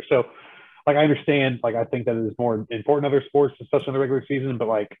 games later. So, I understand, I think that it is more important in other sports, especially in the regular season. But,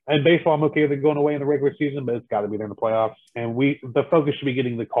 in baseball, I'm okay with it going away in the regular season, but it's got to be there in the playoffs. And the focus should be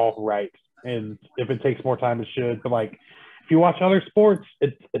getting the call right. And if it takes more time, it should. But, if you watch other sports,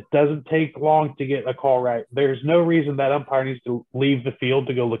 it doesn't take long to get a call right. There's no reason that umpire needs to leave the field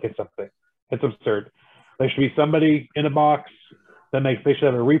to go look at something. It's absurd. There should be somebody in a box. Then they should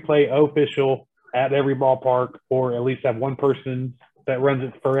have a replay official at every ballpark, or at least have one person that runs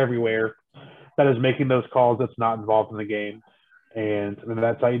it for everywhere that is making those calls that's not involved in the game. And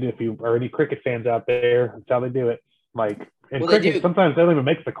that's how you do it. If you are any cricket fans out there, that's how they do it. Cricket, sometimes they don't even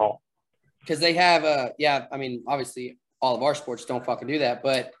make the call. Because they have, obviously all of our sports don't fucking do that,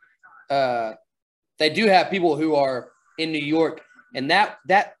 but they do have people who are in New York, and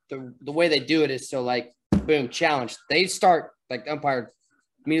the way they do it is so boom, challenge. They start the umpire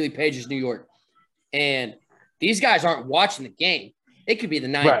immediately pages New York, and these guys aren't watching the game. It could be the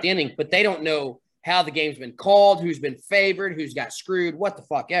 9th inning, but they don't know how the game's been called, who's been favored, who's got screwed, what the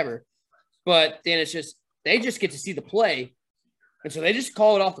fuck ever. But then it's just they just get to see the play, and so they just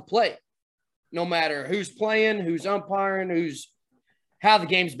call it off the play. No matter who's playing, who's umpiring, how the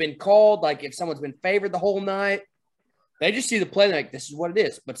game's been called, if someone's been favored the whole night, they just see the play this is what it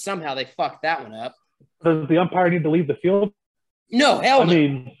is. But somehow they fucked that one up. Does the umpire need to leave the field? No, hell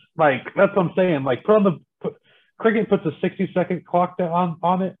no. That's what I'm saying. Cricket puts a 60-second clock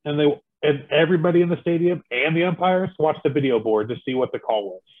on it, and everybody in the stadium and the umpires watch the video board to see what the call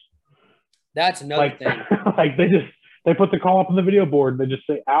was. That's another thing. They put the call up on the video board and they just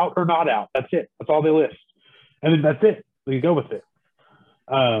say out or not out. That's it. That's all they list. And then that's it. You go with it.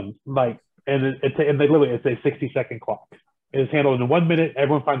 It's a 60-second clock. is handled in 1 minute.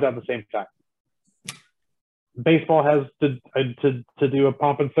 Everyone finds out at the same time. Baseball has to do a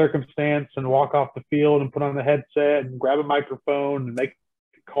pomp and circumstance and walk off the field and put on the headset and grab a microphone and make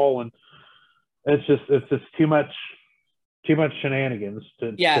a call, and it's just too much shenanigans.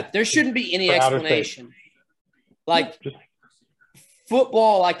 There shouldn't be any explanation. Like just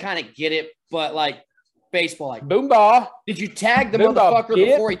football, I kind of get it, but like baseball, like boom ball. Did you tag the motherfucker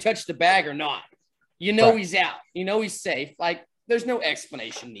before he touched the bag or not? You know he's out. You know he's safe. Like there's no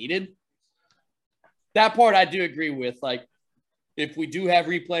explanation needed. That part I do agree with. Like, if we do have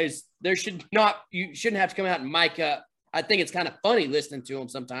replays, you shouldn't have to come out and mic up. I think it's kind of funny listening to them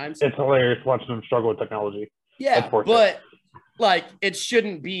sometimes. It's hilarious watching them struggle with technology. Yeah, but like it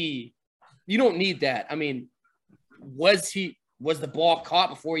shouldn't be. You don't need that. I mean, was the ball caught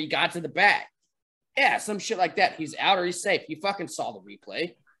before he got to the bag? Yeah, some shit like that. He's out or he's safe. You fucking saw the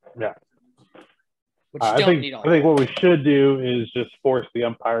replay. Yeah. But you don't need all I think what we should do is just force the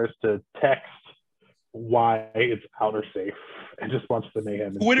umpires to text why it's out or safe and just watch the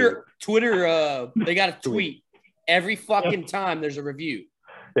mayhem. Twitter, they got to tweet every fucking time there's a review.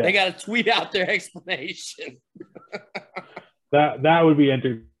 Yeah. They got to tweet out their explanation. that would be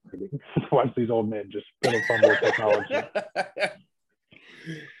entertaining to watch these old men just fiddle fumble with technology.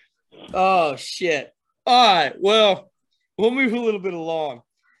 Oh shit! All right, well, we'll move a little bit along.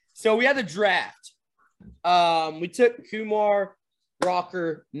 So we had the draft. We took Kumar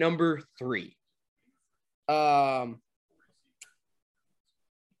Rocker number 3. Who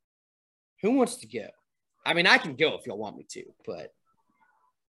wants to go? I mean, I can go if y'all want me to, but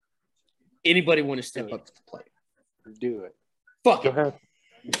anybody want to step up to the plate? Do it. Fuck it.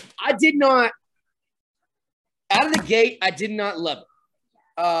 I did not, out of the gate, I did not love it.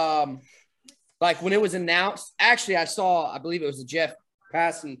 Like when it was announced, actually I believe it was a Jeff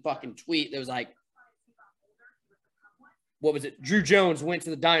Passan fucking tweet that was like, what was it? Drew Jones went to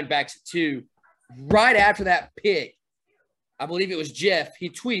the Diamondbacks at 2. Right after that pick, I believe it was Jeff, he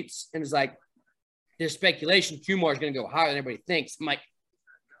tweets and is like, there's speculation Kumar is going to go higher than everybody thinks. I'm like,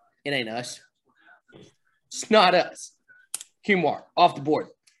 it ain't us. It's not us. Kumar, off the board.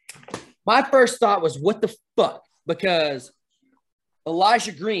 My first thought was, what the fuck? Because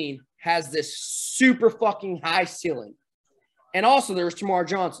Elijah Green has this super fucking high ceiling. And also there was Tamar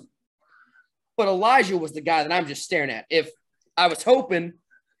Johnson. But Elijah was the guy that I'm just staring at. If I was hoping –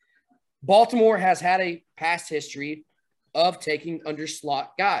 Baltimore has had a past history of taking underslot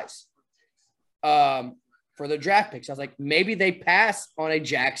guys for their draft picks. I was like, maybe they pass on a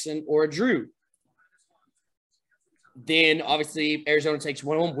Jackson or a Drew. Then, obviously, Arizona takes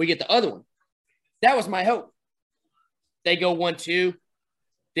one of them. We get the other one. That was my hope. They go 1-2.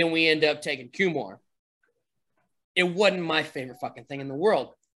 Then we end up taking Kumar. It wasn't my favorite fucking thing in the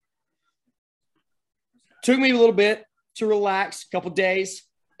world. Took me a little bit to relax, a couple days.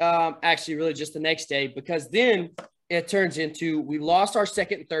 Actually, really just the next day, because then it turns into we lost our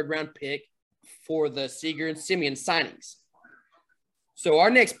second and third round pick for the Seager and Simeon signings. So our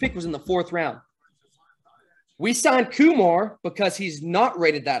next pick was in the 4th round. We signed Kumar because he's not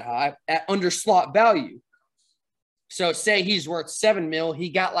rated that high at under slot value. So say he's worth $7 million, he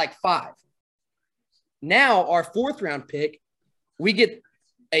got like 5. Now our 4th round pick, we get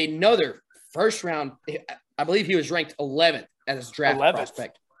another first round. I believe he was ranked 11th as his draft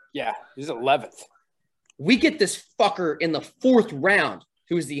prospect. Yeah, he's 11th. We get this fucker in the 4th round,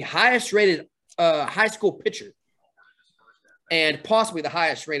 who is the highest rated high school pitcher and possibly the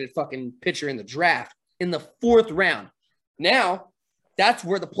highest rated fucking pitcher in the draft in the 4th round. Now, that's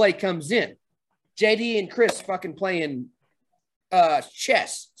where the play comes in. JD and Chris fucking playing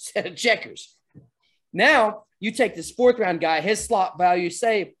chess, set of checkers. Now, you take this 4th round guy, his slot value,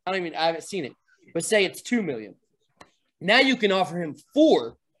 say, I haven't seen it, but say it's $2 million. Now you can offer him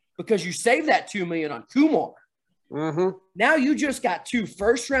 4 because you saved that $2 million on Kumar. Mm-hmm. Now you just got 2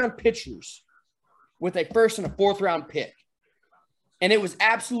 first-round pitchers with a 1st and a 4th round pick. And it was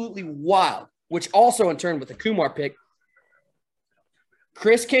absolutely wild, which also in turn with the Kumar pick,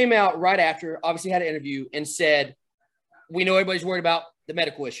 Chris came out right after, obviously had an interview, and said, we know everybody's worried about the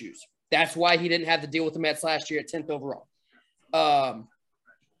medical issues. That's why he didn't have to deal with the Mets last year at 10th overall.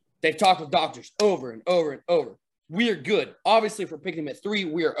 They've talked with doctors over and over and over. We are good. Obviously, if we're picking him at 3,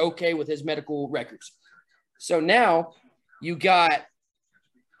 we are okay with his medical records. So now you got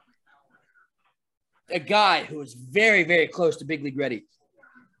a guy who is very, very close to big league ready.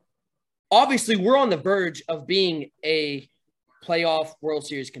 Obviously, we're on the verge of being a playoff World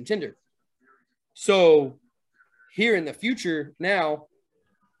Series contender. So here in the future now,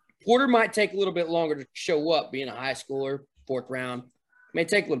 Porter might take a little bit longer to show up being a high schooler, 4th round. May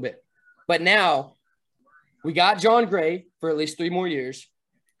take a little bit. But now We got John Gray for at least 3 more years.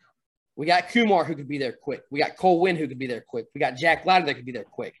 We got Kumar who could be there quick. We got Cole Winn who could be there quick. We got Jack Leiter that could be there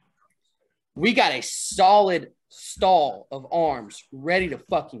quick. We got a solid stall of arms ready to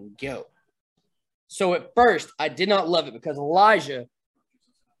fucking go. So at first, I did not love it because Elijah,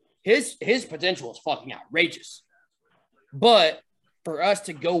 his potential is fucking outrageous. But for us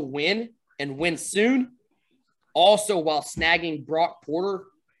to go win and win soon, also while snagging Brock Porter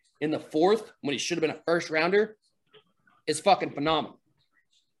in the 4th when he should have been a first rounder, is fucking phenomenal.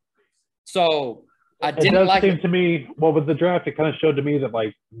 So I didn't like it. To me, well, with the draft, it kind of showed to me that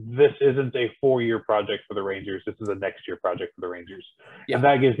like this isn't a 4-year project for the Rangers. This is a next year project for the Rangers, and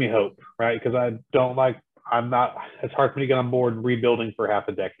that gives me hope, right? Because it's hard for me to get on board rebuilding for half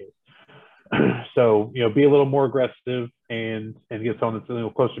a decade. So be a little more aggressive and get someone that's a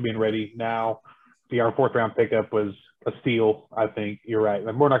little closer to being ready now. Our 4th round pickup was a steal. I think you're right.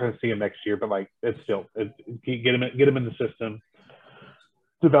 Like, we're not going to see him next year, but like it's still get him in the system.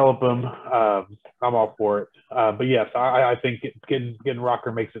 Develop them. I'm all for it. But yes, I think getting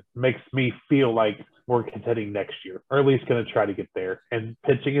Rocker makes me feel like we're contending next year, or at least going to try to get there. And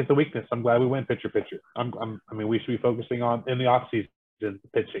pitching is the weakness. I'm glad we went pitcher. We should be focusing on in the offseason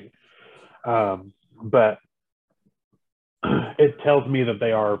pitching. But it tells me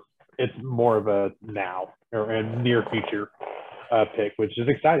that it's more of a now or a near future pick, which is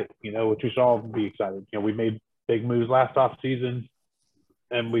exciting. Which we should all be excited. We made big moves last offseason.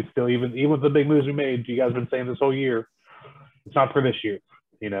 And we still, even with the big moves we made, you guys have been saying this whole year, it's not for this year,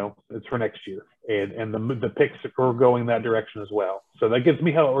 it's for next year. And the picks are going that direction as well. So that gives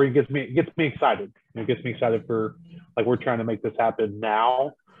me hope, or it gets me excited. It gets me excited for, like, we're trying to make this happen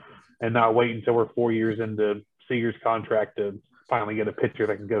now and not wait until we're 4 years into Seager's contract to finally get a pitcher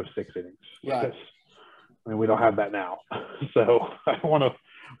that can go 6 innings. Right. We don't have that now. So I don't want to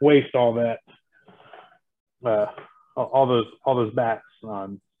waste all that. All those bats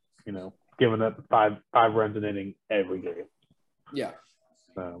on, giving up five runs an inning every game. Yeah.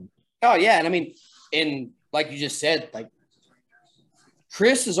 Oh yeah, and I mean, like you just said, like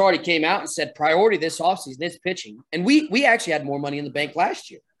Chris has already came out and said priority this offseason is pitching, and we actually had more money in the bank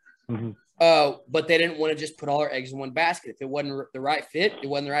last year. Mm-hmm. But they didn't want to just put all our eggs in one basket. If it wasn't the right fit, it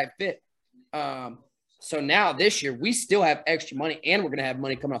wasn't the right fit. So now this year we still have extra money, and we're gonna have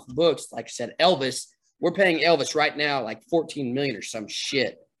money coming off the books. Like I said, Elvis. We're paying Elvis right now like $14 million or some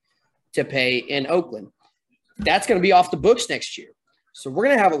shit to pay in Oakland. That's going to be off the books next year. So we're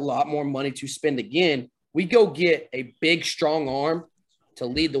going to have a lot more money to spend again. We go get a big, strong arm to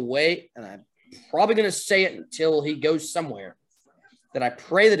lead the way, and I'm probably going to say it until he goes somewhere, that I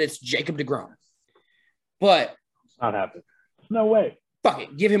pray that it's Jacob deGrom. But not happening. No way. Fuck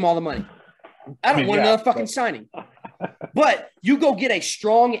it. Give him all the money. I don't want another fucking signing. But you go get a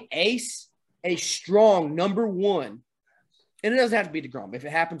strong ace, a strong number 1, and it doesn't have to be DeGrom. If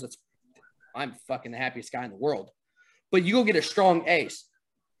it happens, I'm fucking the happiest guy in the world. But you go get a strong ace,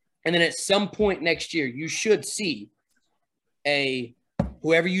 and then at some point next year, you should see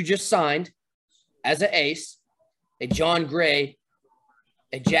whoever you just signed as an ace, a John Gray,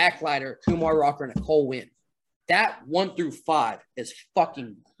 a Jack Leiter, Kumar Rocker, and a Cole Winn. That 1 through 5 is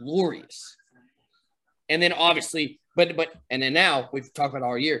fucking glorious. And then obviously, and then now we've talked about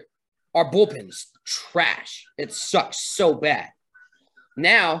all year. Our bullpen is trash. It sucks so bad.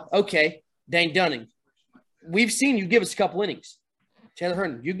 Now, okay, Dane Dunning. We've seen you give us a couple innings. Taylor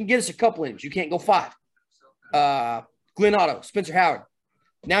Herndon, you can get us a couple innings. You can't go 5. Glenn Otto, Spencer Howard.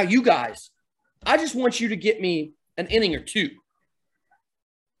 Now you guys, I just want you to get me an inning or 2.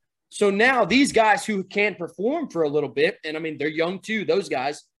 So now these guys who can perform for a little bit, and I mean, they're young too, those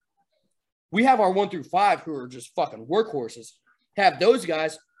guys, we have our 1 through 5 who are just fucking workhorses. Have those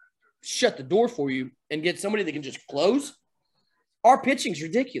guys shut the door for you and get somebody that can just close. Our pitching's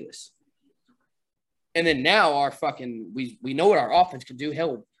ridiculous. And then now our fucking we know what our offense can do.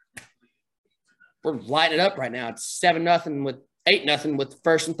 Hell, we're lighting it up right now. It's 7-0 with 8-0 with the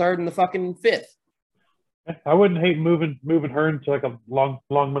 1st and 3rd and the fucking 5th. I wouldn't hate moving Hearn to like a long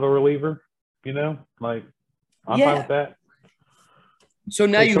middle reliever, like I'm fine with that. So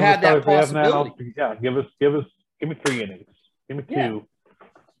now you have that possibility. Give me 3 innings. Give me 2. Yeah.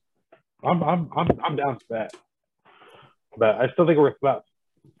 I'm down for that. But I still think we're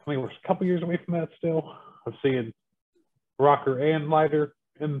a couple years away from that still. I'm seeing Rocker and Leiter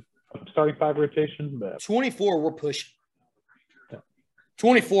in starting 5 rotation. But 24, we're pushing.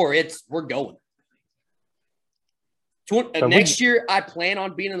 24, we're going. Next year, I plan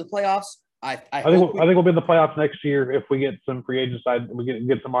on being in the playoffs. I think we'll be in the playoffs next year if we get some free agent side. We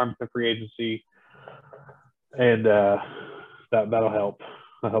get some arms in free agency, and that'll help.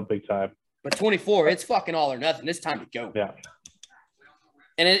 That'll help big time. But 24, it's fucking all or nothing. It's time to go. Yeah.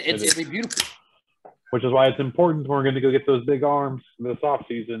 And it'd be beautiful. Which is why it's important we're going to go get those big arms this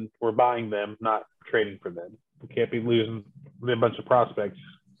offseason. We're buying them, not trading for them. We can't be losing a bunch of prospects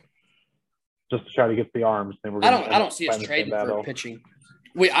just to try to get the arms. Then we're I don't see us trading for pitching.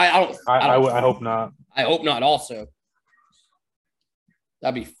 I hope not. I hope not also.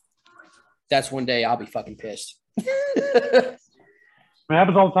 That's one day I'll be fucking pissed. It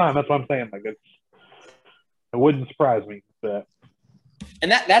happens all the time. That's what I'm saying. Like it wouldn't surprise me. But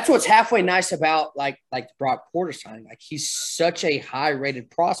and that's what's halfway nice about like the Brock Porter signing. Like he's such a high rated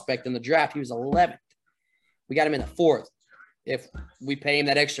prospect in the draft. He was 11th. We got him in the 4th. If we pay him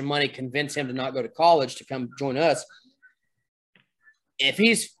that extra money, convince him to not go to college to come join us. If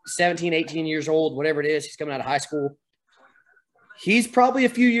he's 17, 18 years old, whatever it is, he's coming out of high school. He's probably a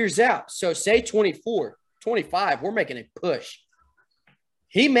few years out. So say 24, 25, we're making a push.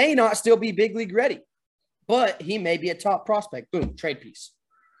 He may not still be big league ready, but he may be a top prospect. Boom, trade piece.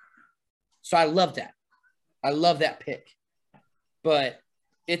 So I love that. I love that pick. But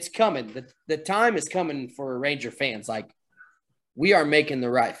it's coming. The time is coming for Ranger fans. Like, we are making the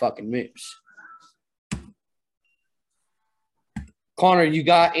right fucking moves. Connor, you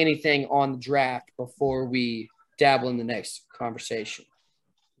got anything on the draft before we dabble in the next conversation?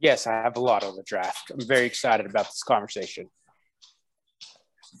 Yes, I have a lot on the draft. I'm very excited about this conversation.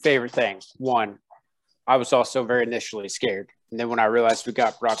 Favorite thing, one, I was also very initially scared. And then when I realized we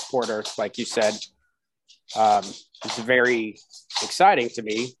got Brock Porter, like you said, it's very exciting to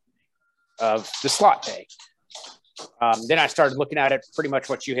me of the slot pay. Then I started looking at it pretty much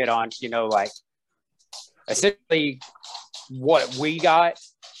what you hit on, like essentially what we got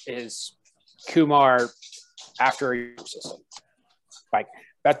is Kumar after a year system. Like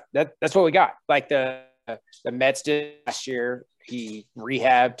that's what we got. Like the Mets did last year. He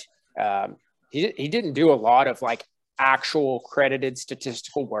rehabbed. He didn't do a lot of like actual credited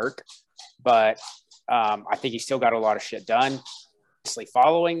statistical work, but I think he still got a lot of shit done. Obviously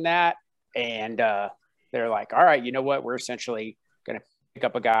following that, and they're like, all right, you know what? We're essentially going to pick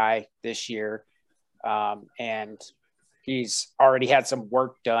up a guy this year, and he's already had some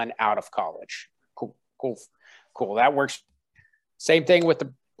work done out of college. Cool. That works. Same thing with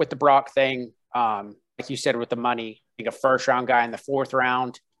the Brock thing. Like you said, with the money, being a first round guy in the 4th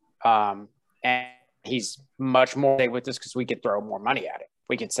round, and he's much more with this because we could throw more money at it.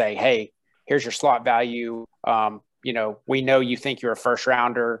 We could say, hey, here's your slot value. We know you think you're a first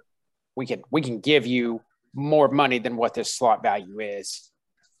rounder. We can give you more money than what this slot value is.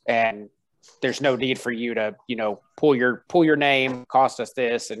 And there's no need for you to, pull your name, cost us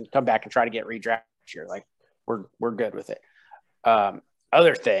this, and come back and try to get redrafted this year. Like we're good with it.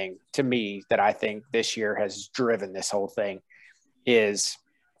 Other thing to me that I think this year has driven this whole thing is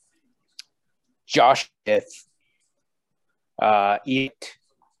Josh Smith,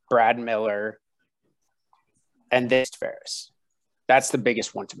 Brad Miller, and this Tavares. That's the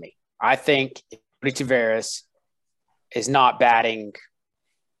biggest one to me. I think Tavares is not batting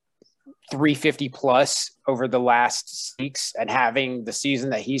 350 plus over the last weeks and having the season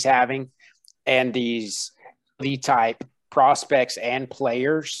that he's having, and these type prospects and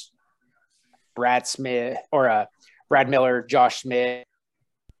players, Brad Miller, Josh Smith,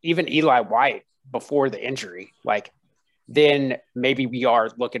 even Eli White before the injury, like then maybe we are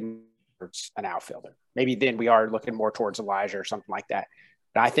looking towards an outfielder. Maybe then we are looking more towards Elijah or something like that.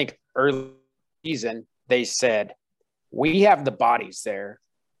 And I think early season, they said, we have the bodies there.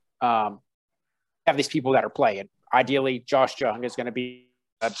 Have these people that are playing. Ideally, Josh Jung is going to be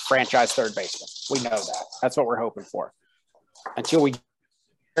a franchise third baseman. We know that. That's what we're hoping for. Until we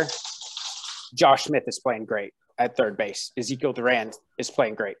Josh Smith is playing great at third base. Ezekiel Duran is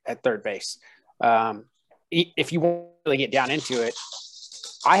playing great at third base. If you want to really get down into it,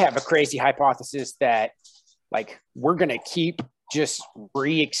 I have a crazy hypothesis that like we're going to keep just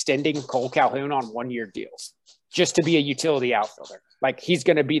re-extending Cole Calhoun on 1-year deals just to be a utility outfielder. Like he's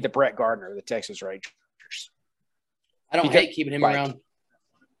going to be the Brett Gardner of the Texas Rangers. I don't hate keeping him around.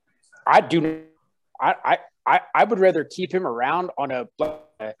 I do. I would rather keep him around on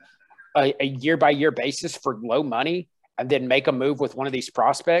a year-by-year basis for low money and then make a move with one of these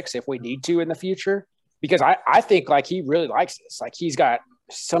prospects if we need to in the future. Because I think like he really likes this. Like he's got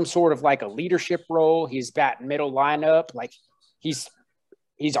some sort of like a leadership role. He's batting middle lineup. Like he's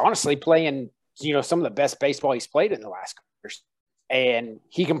honestly playing, some of the best baseball he's played in the last couple years. And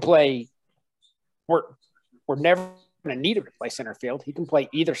he can play. We're never going to need him to play center field. He can play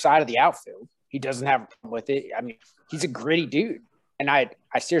either side of the outfield. He doesn't have a problem with it. I mean, he's a gritty dude. And I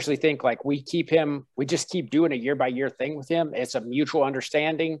seriously think like we just keep doing a year-by-year thing with him. It's a mutual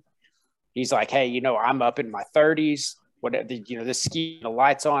understanding. He's like, hey, I'm up in my 30s. This ski, the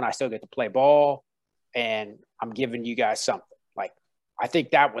lights on, I still get to play ball, and I'm giving you guys something. Like, I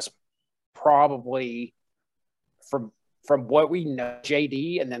think that was probably from what we know,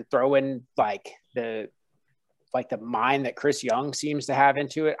 JD, and then throw in the mind that Chris Young seems to have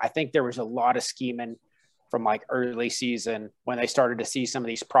into it. I think there was a lot of scheming from early season when they started to see some of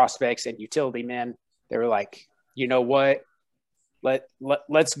these prospects and utility men. They were like, you know what?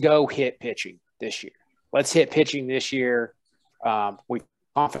 Let's go hit pitching this year. Let's hit pitching this year. We're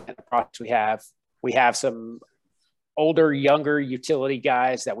confident in the process we have. We have some older, younger utility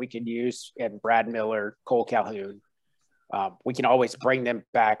guys that we can use, and Brad Miller, Cole Calhoun. We can always bring them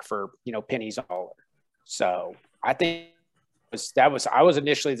back for pennies on the dollar. So I think I was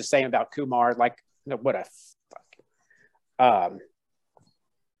initially the same about Kumar. What a fuck.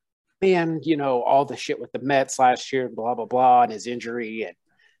 Man, all the shit with the Mets last year, blah blah blah, and his injury,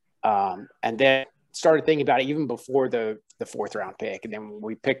 and then started thinking about it even before the 4th round pick, and then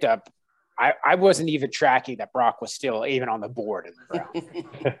we picked up. I wasn't even tracking that Brock was still even on the board in the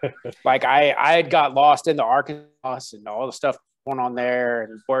round. I had got lost in the Arkansas and all the stuff going on there,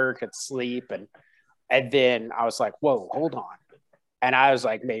 and work and sleep, and then I was like, whoa, hold on, and I was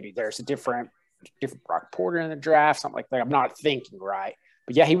like, maybe there's a different Brock Porter in the draft, something like that. I'm not thinking right.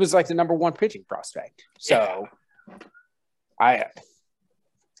 But yeah, he was the number 1 pitching prospect. So I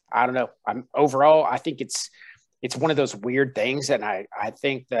don't know. Overall, I think it's one of those weird things. And I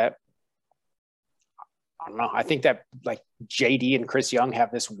think that, I don't know. I think that JD and Chris Young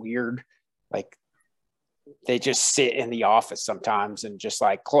have this weird, they just sit in the office sometimes and just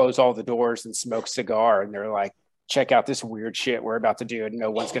close all the doors and smoke a cigar. And they're like, check out this weird shit we're about to do. And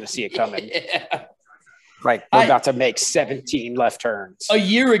no one's going to see it coming. Yeah. We're about to make 17 left turns. A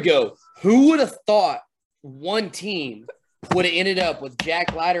year ago, who would have thought one team would have ended up with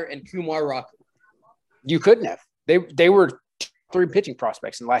Jack Leiter and Kumar Rocker? You couldn't have. They were 3 pitching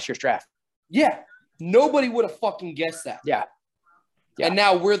prospects in last year's draft. Yeah. Nobody would have fucking guessed that. Yeah. And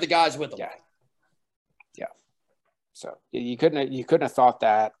now we're the guys with them. Yeah. Yeah. So you couldn't have thought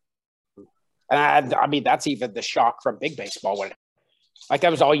that. And I mean, that's even the shock from big baseball when that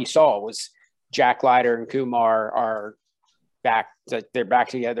was all you saw was Jack Leiter and Kumar are back. They're back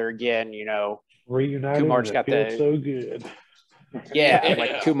together again. Reunited. Kumar's got so good.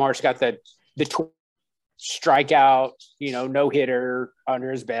 Yeah, Kumar's got the strikeout. No hitter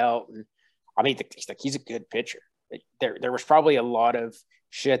under his belt. And I mean, he's a good pitcher. There was probably a lot of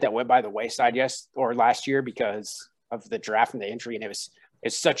shit that went by the wayside last year because of the draft and the injury, and it's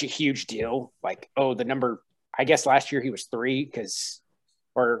such a huge deal. The number. I guess last year he was 3 because.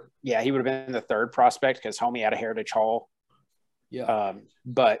 He would have been the 3rd prospect because homie had a Heritage Hall. Yeah.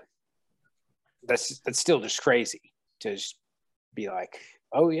 But that's still just crazy to just be like,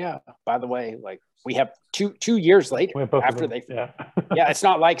 oh yeah, by the way, we have two years later after they, it's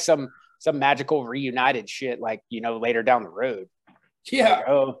not like some magical reunited shit later down the road.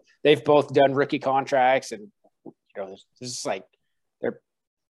 Yeah. They've both done rookie contracts, and this is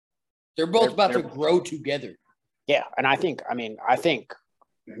they're both about to grow together. Yeah, and I think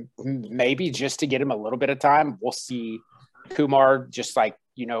maybe just to get him a little bit of time, we'll see Kumar just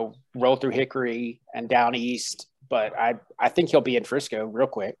roll through Hickory and down east. But I think he'll be in Frisco real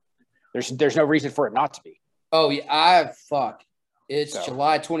quick. There's no reason for it not to be. Oh yeah, it's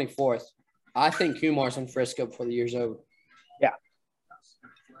July 24th. I think Kumar's in Frisco before the year's over. Yeah.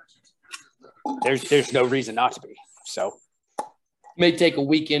 There's no reason not to be. So may take a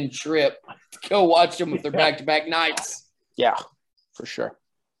weekend trip to go watch them with their back-to-back nights. Yeah, for sure.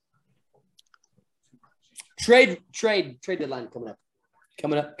 Trade deadline coming up.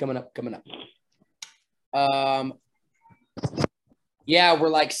 Yeah,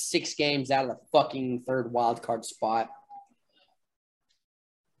 we're 6 games out of the fucking 3rd wild card spot.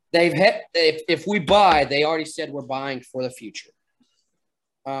 If we buy, they already said we're buying for the future.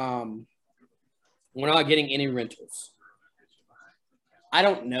 We're not getting any rentals. I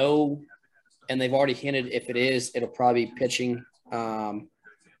don't know, and they've already hinted if it is, it'll probably be pitching.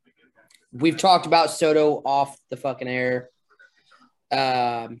 We've talked about Soto off the fucking air.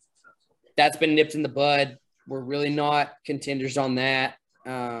 That's been nipped in the bud. We're really not contenders on that.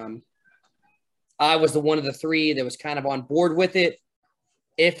 I was one of the 3 that was kind of on board with it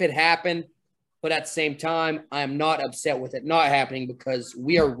if it happened. But at the same time, I am not upset with it not happening because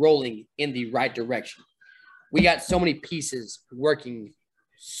we are rolling in the right direction. We got so many pieces working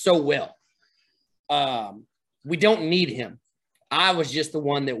so well. We don't need him. I was just the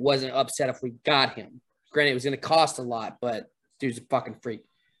one that wasn't upset if we got him. Granted, it was going to cost a lot, but dude's a fucking freak.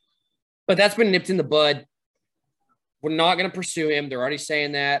 But that's been nipped in the bud. We're not going to pursue him. They're already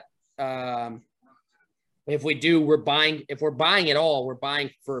saying that. If we do, we're buying. If we're buying at all, we're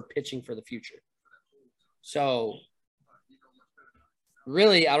buying for pitching for the future. So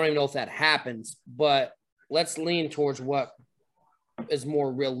really, I don't even know if that happens, but let's lean towards what is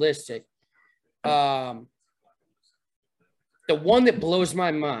more realistic. The one that blows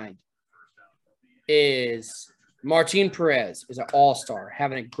my mind is Martin Perez is an all-star,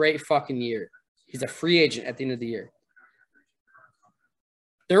 having a great fucking year. He's a free agent at the end of the year.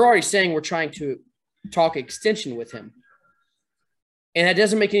 They're already saying we're trying to talk extension with him. And that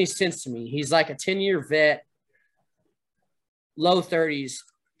doesn't make any sense to me. He's like a 10-year vet, low 30s.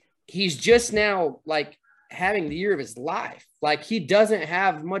 He's just now like having the year of his life. Like he doesn't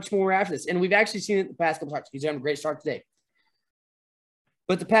have much more after this. And we've actually seen it the past couple starts. He's having a great start today.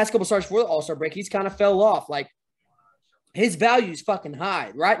 But the past couple starts before the All-Star break, he's kind of fell off. Like his value is fucking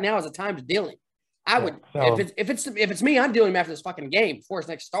high. Right now is the time to deal him. I would if it's me, I'm dealing him after this fucking game before his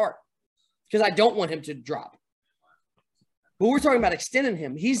next start. Because I don't want him to drop. But we're talking about extending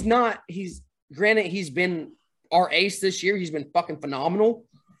him. He's granted, he's been our ace this year. He's been fucking phenomenal.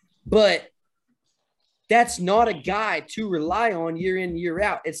 But that's not a guy to rely on year in, year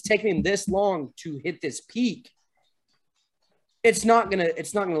out. It's taken him this long to hit this peak. It's not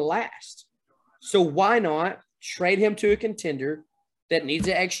gonna last. So why not trade him to a contender that needs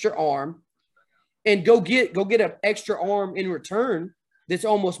an extra arm and go get an extra arm in return that's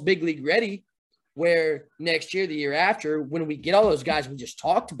almost big league ready, where next year, the year after, when we get all those guys we just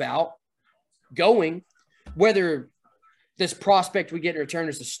talked about going, whether this prospect we get in return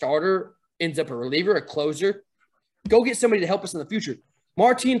as a starter ends up a reliever, a closer, go get somebody to help us in the future.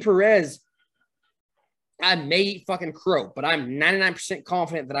 Martin Perez, I may eat fucking crow, but I'm 99%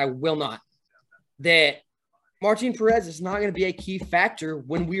 confident that I will not. That Martin Perez is not going to be a key factor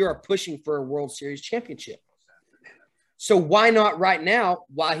when we are pushing for a World Series championship. So why not right now,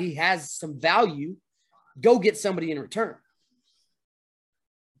 while he has some value, go get somebody in return?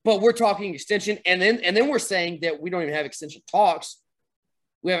 But we're talking extension, and then we're saying that we don't even have extension talks.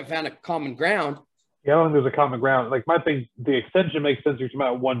 We haven't found a common ground. Yeah, I don't think there's a common ground. Like my thing, the extension makes sense. You're talking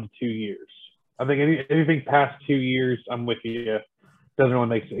about 1 to 2 years. I think anything past 2 years, I'm with you. Doesn't really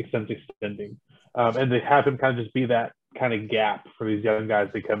make sense extending. And to have him kind of just be that kind of gap for these young guys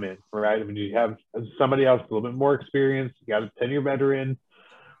that come in, right? I mean, you have somebody else a little bit more experience. You got a 10-year veteran,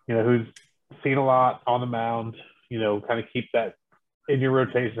 who's seen a lot on the mound, kind of keep that in your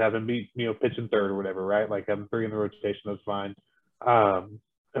rotation, have him be, pitching third or whatever, right? Like having 3 in the rotation, that's fine.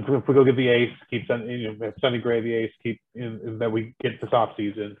 If we go get the ace, keep Sonny Gray the ace, keep that we get this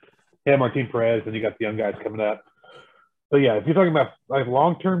offseason. Yeah, Martin Perez, and you got the young guys coming up. But yeah, if you're talking about like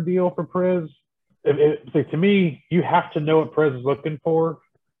long-term deal for Perez, to me, you have to know what Perez is looking for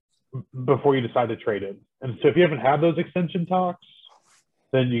before you decide to trade him. And so if you haven't had those extension talks,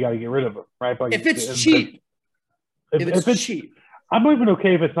 then you got to get rid of him, right? Like, if it's cheap. If it's cheap. I'm even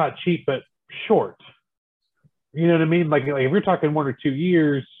okay if it's not cheap, but short. You know what I mean? Like if you're talking 1 or 2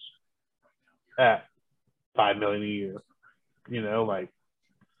 years at $5 million a year, like,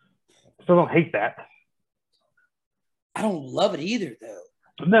 still don't hate that. I don't love it either, though.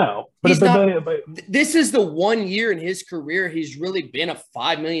 No, but this is the 1 year in his career he's really been a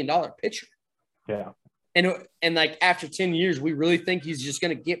 $5 million pitcher. Yeah, and like after 10 years, we really think he's just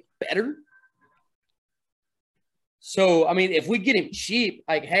going to get better. So I mean, if we get him cheap,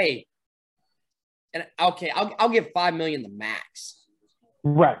 like, hey, and okay, I'll give $5 million the max.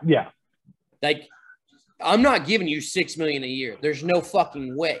 Right? Yeah. Like, I'm not giving you $6 million a year. There's no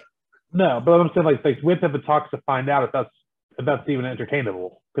fucking way. No, but I'm saying like we have to have the talks to find out if that's even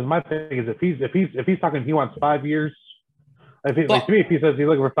entertainable. Because my thing is if he's talking he wants 5 years, to me if he says he's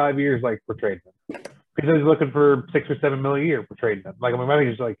looking for 5 years, like we're trading him. If he says he's looking for $6 or $7 million a year, we're trading him. Like I mean, my thing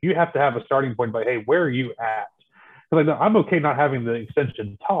is like you have to have a starting point. Like, hey, where are you at? Because like no, I'm okay not having the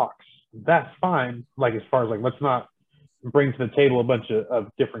extension talks. That's fine. Like as far as like let's not bring to the table a bunch of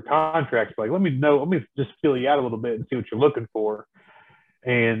different contracts. Like let me just feel you out a little bit and see what you're looking for.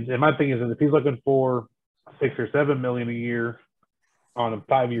 And my thing is that if he's looking for $6 or $7 million a year on a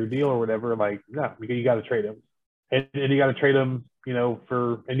 5-year deal or whatever, like, no, you got to trade him. And you got to trade him,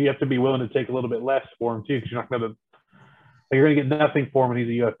 and you have to be willing to take a little bit less for him too, because you're not going to, you're going to get nothing for him, and he's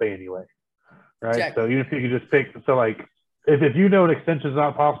a UFA anyway. Right. Exactly. So even if you can just pick, so like, if you know an extension is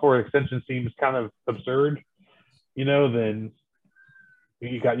not possible or an extension seems kind of absurd, then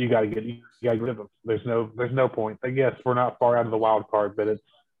you got to get rid of them. There's no point. I guess we're not far out of the wild card, but it's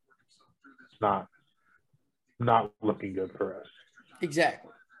not looking good for us. Exactly.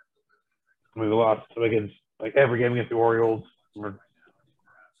 We lost against like every game against the Orioles. We're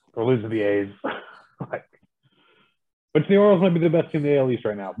losing the A's. Like Which the Orioles might be the best team in the AL East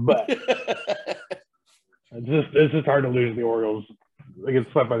right now, but it's just hard to lose the Orioles. They get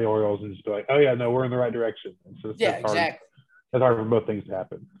swept by the Orioles and just be like, oh yeah, no, we're in the right direction. It's hard. Exactly. It's hard for both things to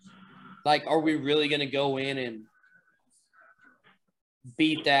happen. Like, are we really going to go in and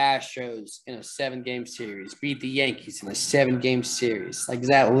beat the Astros in a 7-game series, beat the Yankees in a 7-game series? Like, is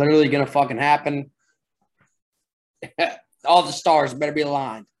that literally going to fucking happen? All the stars better be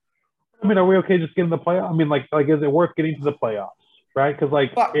aligned. I mean, are we okay just getting the playoffs? I mean, like, is it worth getting to the playoffs, right? Because,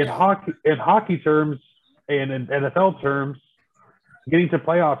 like, in hockey terms and in NFL terms, getting to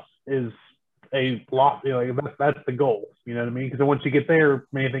playoffs is a lot. You know, like, that's the goal. You know what I mean? Because once you get there,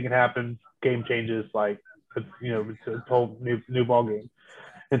 anything can happen. Game changes. Like, it's a whole new ball game.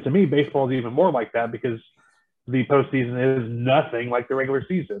 And to me, baseball is even more like that because the postseason is nothing like the regular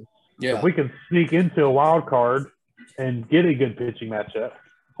season. Yeah. If we can sneak into a wild card and get a good pitching matchup,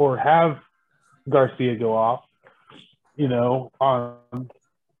 or have Garcia go off, on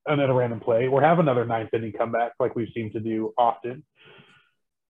another random play, or have another 9th inning comeback like we've seemed to do often.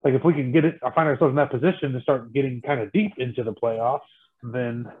 Like, if we can find ourselves in that position to start getting kind of deep into the playoffs,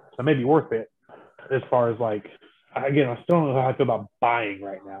 then that may be worth it. As far as, like, again, I still don't know how I feel about buying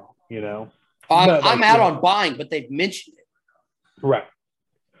right now, I'm out on buying, but they've mentioned it. Right.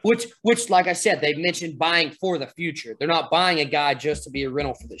 Which, like I said, they've mentioned buying for the future. They're not buying a guy just to be a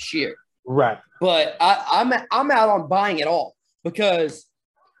rental for this year. Right. But I'm out on buying it all because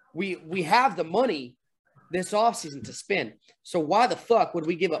we have the money this offseason to spend. So why the fuck would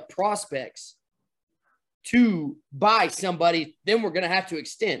we give up prospects to buy somebody? Then we're going to have to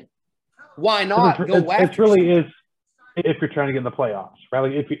extend. Why not go after? It really is if you're trying to get in the playoffs, right?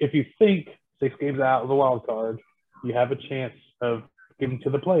 Like, if you think 6 games out of the wild card, you have a chance of getting to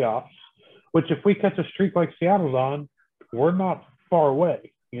the playoffs, which if we catch a streak like Seattle's on, we're not far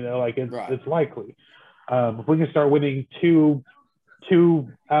away. It's likely. If we can start winning two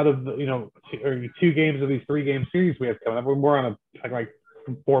out of the, or 2 games of these 3-game series we have coming up, we're on a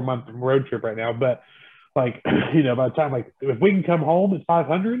 4-month road trip right now. But by the time, if we can come home at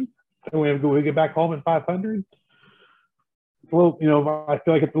 500 and we get back home at 500, well, I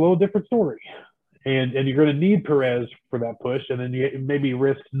feel like it's a little different story. And you're going to need Perez for that push, and then you maybe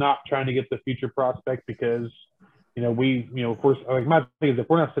risk not trying to get the future prospect because, of course, like, my thing is, if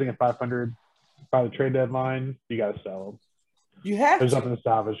we're not sitting at 500 by the trade deadline, you got to sell them. You have. There's nothing to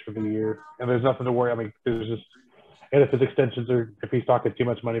salvage for the year, and there's nothing to worry. I mean, and if his extensions if he's talking too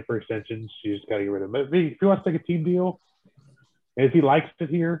much money for extensions, you just got to get rid of him. But if he wants to take a team deal, and if he likes it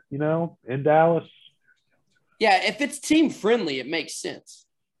here, in Dallas. Yeah, if it's team friendly, it makes sense.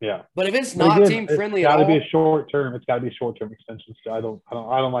 Yeah, but if it's not team friendly, it's got to be a short term. It's got to be a short term extension. So I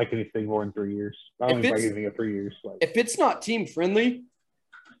don't like anything more than 3 years. I don't like anything at 3 years. If it's not team friendly,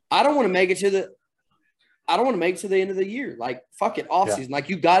 I don't want to make it to the end of the year. Like, fuck it, offseason. Yeah. Like,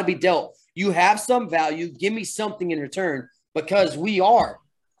 you got to be dealt. You have some value. Give me something in return because we are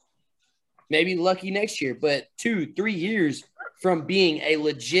maybe lucky next year, but 2-3 years from being a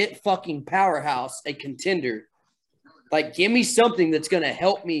legit fucking powerhouse, a contender. Like, give me something that's going to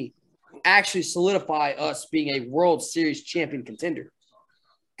help me actually solidify us being a World Series champion contender.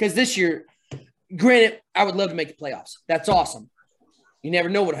 Because this year, granted, I would love to make the playoffs. That's awesome. You never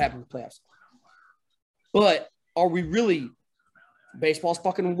know what will happen in the playoffs. But are we really – baseball's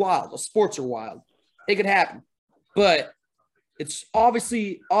fucking wild. The sports are wild. It could happen. But it's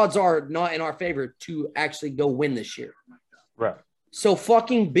obviously – odds are not in our favor to actually go win this year. Right. So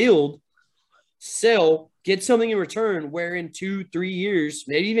fucking build, sell – get something in return where in 2-3 years,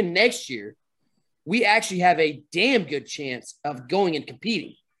 maybe even next year, we actually have a damn good chance of going and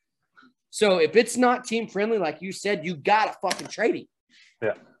competing. So if it's not team friendly, like you said, you got to fucking trade him.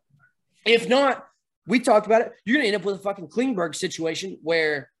 Yeah. If not, we talked about it, you're going to end up with a fucking Klingberg situation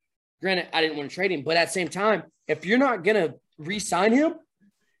where, granted, I didn't want to trade him, but at the same time, if you're not going to re-sign him,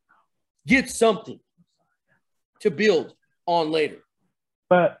 get something to build on later.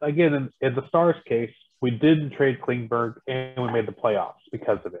 But again, in the Stars case, we didn't trade Klingberg, and we made the playoffs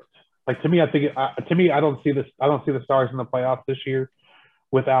because of it. Like, to me, I don't see this. I don't see the Stars in the playoffs this year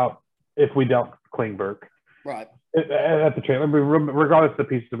without if we dealt Klingberg. Right. At the trade, regardless of the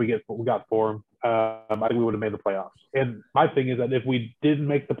pieces that we got for him, I think we would have made the playoffs. And my thing is that if we didn't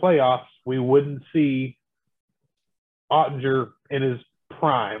make the playoffs, we wouldn't see Ottinger in his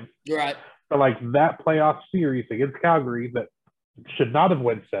prime. Right. But like that playoff series against Calgary that should not have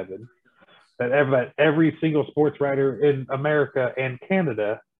went 7. That every single sports writer in America and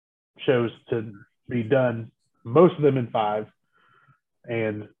Canada chose to be done, most of them in 5,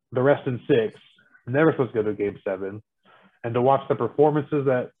 and the rest in 6. Never supposed to go to Game 7, and to watch the performances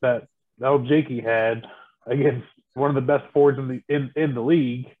that old Jakey had against one of the best forwards in the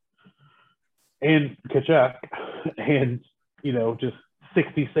league, and Kachuk, and just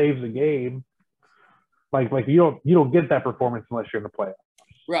 60 saves a game. Like you don't get that performance unless you're in the playoffs.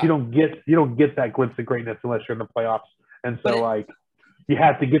 Right. You don't get that glimpse of greatness unless you're in the playoffs. And so you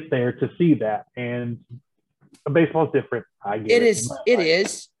have to get there to see that. And baseball is different. I get it. It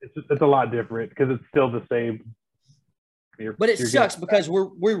is. It's a lot different because it's still the same. But it sucks because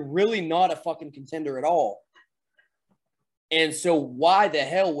we're really not a fucking contender at all. And so why the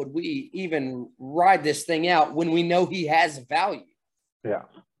hell would we even ride this thing out when we know he has value? Yeah.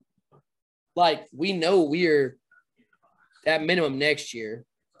 Like, we know we're at minimum next year,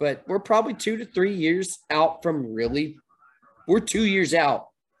 but we're probably 2 to 3 years out from really – we're 2 years out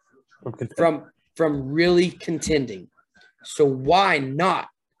from really contending. So why not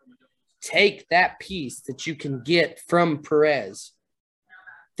take that piece that you can get from Perez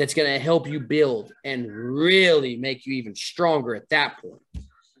that's going to help you build and really make you even stronger at that point?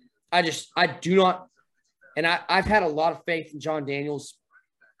 I do not – and I've had a lot of faith in John Daniels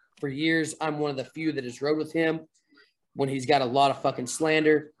for years. I'm one of the few that has rode with him when he's got a lot of fucking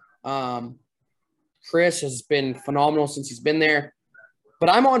slander. Chris has been phenomenal since he's been there, but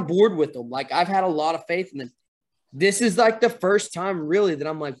I'm on board with him. Like, I've had a lot of faith in him. This is like the first time really that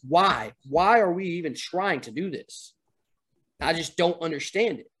I'm like, why? Why are we even trying to do this? I just don't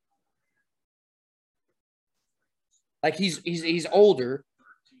understand it. Like, he's older.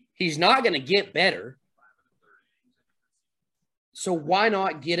 He's not going to get better. So why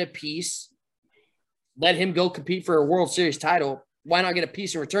not get a piece? Let him go compete for a World Series title. Why not get a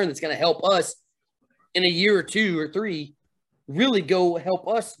piece in return that's going to help us in a year or 2 or 3 really go help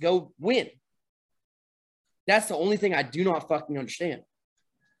us go win? That's the only thing I do not fucking understand.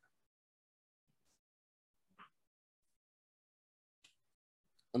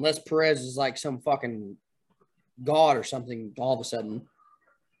 Unless Perez is like some fucking god or something all of a sudden.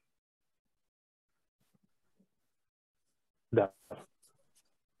 No.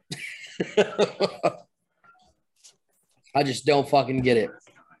 I just don't fucking get it.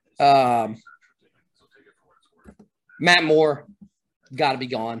 Matt Moore, got to be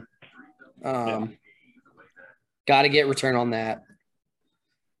gone. Got to get return on that.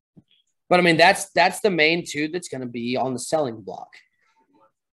 But, I mean, that's the main two that's going to be on the selling block.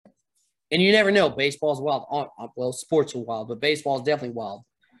 And you never know. Baseball's wild. Well, sports are wild, but baseball is definitely wild.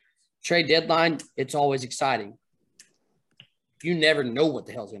 Trade deadline, it's always exciting. You never know what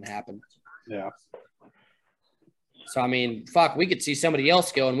the hell's going to happen. Yeah. So, I mean, fuck, we could see somebody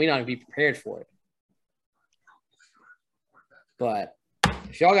else go and we not even be prepared for it. But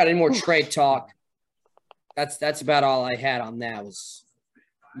if y'all got any more trade talk, that's about all I had on that. Was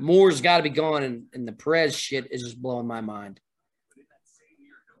Moore's got to be gone, and the Perez shit is just blowing my mind.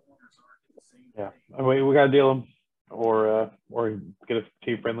 Yeah. We got to deal him or get a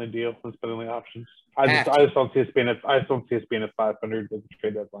team-friendly deal. That's the only options. I just don't see us being at 500 at the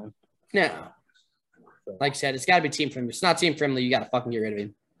trade deadline. No. Like I said, it's got to be team friendly. If it's not team friendly, you got to fucking get rid of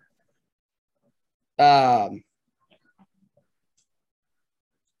him.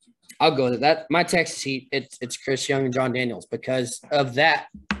 I'll go with that. My Texas Heat, it's Chris Young and John Daniels because of that,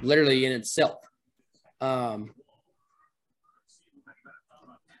 literally in itself.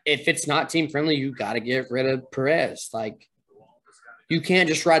 If it's not team friendly, you got to get rid of Perez. Like, you can't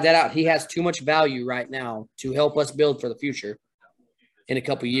just ride that out. He has too much value right now to help us build for the future in a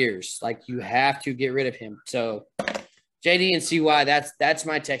couple years. Like, you have to get rid of him. So, JD and CY, that's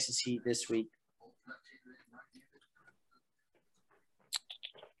my Texas Heat this week.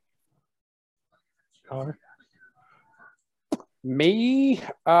 Me,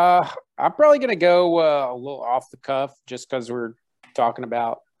 I'm probably going to go a little off the cuff just because we're talking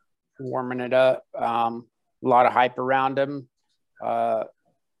about warming it up. A lot of hype around him.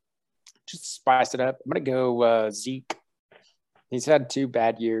 Just spice it up. I'm going to go Zeke. He's had 2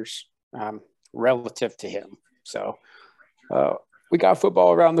 bad years relative to him. So we got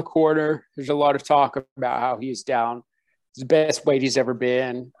football around the corner. There's a lot of talk about how he's down. It's the best weight he's ever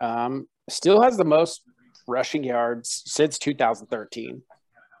been. Still has the most rushing yards since 2013.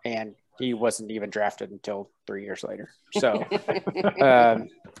 And he wasn't even drafted until 3 years later. So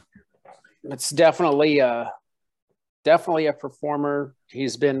it's definitely a performer.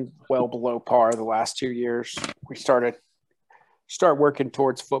 He's been well below par the last 2 years. We start working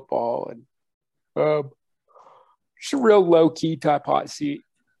towards football and just a real low key type hot seat.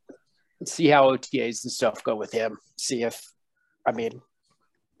 See how OTAs and stuff go with him. See if,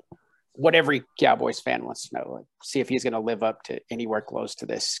 what every Cowboys fan wants to know. Like, see if he's going to live up to anywhere close to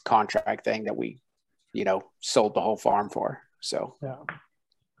this contract thing that we, sold the whole farm for. So yeah,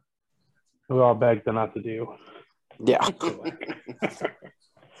 we all begged them not to do. Yeah.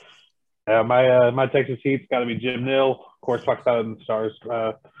 My Texas Heat's got to be Jim Nill. Of course, talked about it in the Stars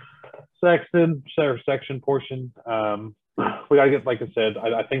section portion. We got to get, like I said,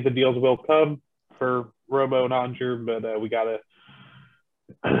 I think the deals will come for Robo and Onger, but we got to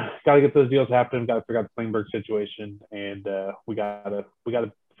get those deals happening. Got to figure out the Klingberg situation, and we got to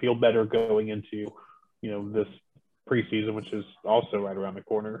feel better going into this preseason, which is also right around the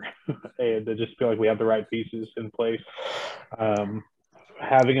corner, and to just feel like we have the right pieces in place.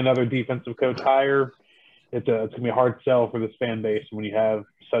 Having another defensive coach hire, it's gonna be a hard sell for this fan base when you have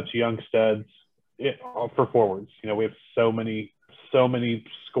such young studs for forwards. We have so many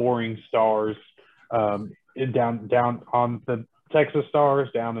scoring stars down on the Texas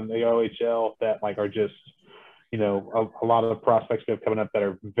Stars, down in the OHL that are just a lot of prospects we have coming up that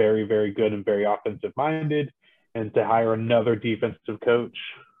are very, very good and very offensive minded, and to hire another defensive coach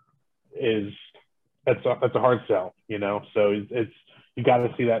that's a hard sell. So it's you got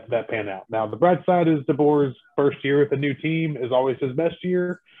to see that pan out. Now, the bright side is DeBoer's first year with a new team is always his best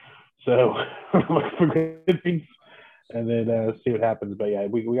year. So look for good things and then see what happens. But, yeah,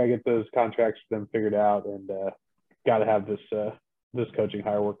 we got to get those contracts for them figured out, and got to have this coaching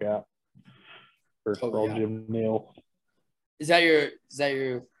hire work out for old Jim Neal. Is that your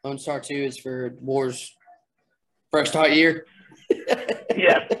Lone Star too? Is for DeBoer's first hot year?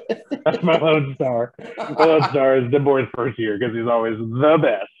 Yeah. That's my Lone Star. My Lone Star is DeBoer's first year because he's always the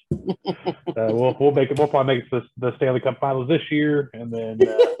best. We'll probably make it to the Stanley Cup Finals this year, and then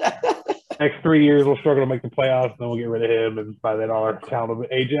next 3 years we'll struggle to make the playoffs, and then we'll get rid of him, and by then all our talent will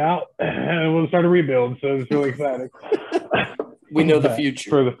age out, and we'll start a rebuild. So it's really exciting. We know the future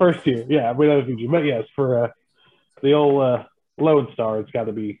for the first year. Yeah, we know the future. But yes, for the old Lone Star, it's got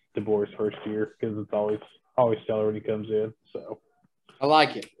to be DeBoer's first year because it's always stellar when he comes in. So. I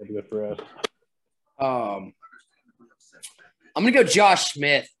like it. That's good for us. I'm gonna go Josh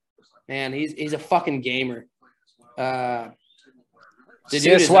Smith. Man, he's a fucking gamer. That's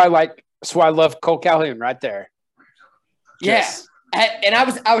why I love Cole Calhoun right there. Yeah, and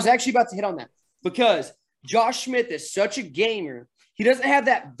I was actually about to hit on that because Josh Smith is such a gamer. He doesn't have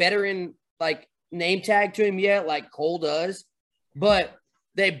that veteran name tag to him yet, like Cole does, but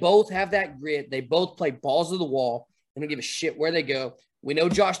they both have that grit. They both play balls to the wall. They don't give a shit where they go. We know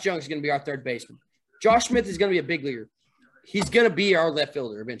Josh Jung is going to be our third baseman. Josh Smith is going to be a big leaguer. He's going to be our left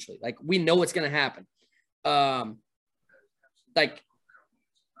fielder eventually. We know what's going to happen.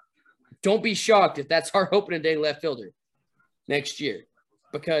 Don't be shocked if that's our opening day left fielder next year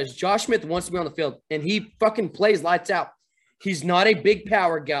because Josh Smith wants to be on the field, and he fucking plays lights out. He's not a big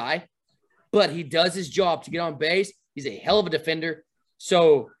power guy, but he does his job to get on base. He's a hell of a defender.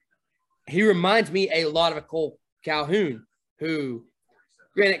 So he reminds me a lot of a Cole Calhoun, who,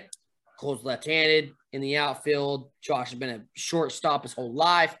 granted, Cole's left-handed in the outfield. Josh has been a shortstop his whole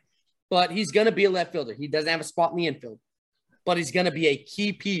life, but he's going to be a left fielder. He doesn't have a spot in the infield, but he's going to be a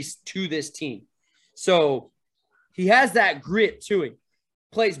key piece to this team. So he has that grit to him,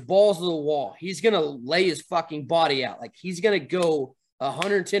 plays balls to the wall. He's going to lay his fucking body out. He's going to go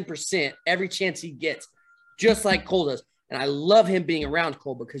 110% every chance he gets, just like Cole does. And I love him being around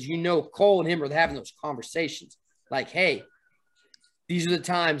Cole because Cole and him are having those conversations. Hey, these are the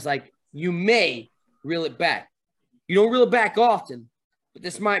times you may reel it back. You don't reel it back often, but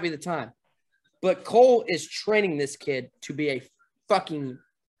this might be the time. But Cole is training this kid to be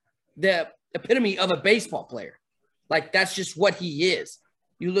the epitome of a baseball player. That's just what he is.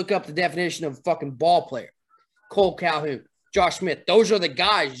 You look up the definition of fucking ball player. Cole Calhoun, Josh Smith, those are the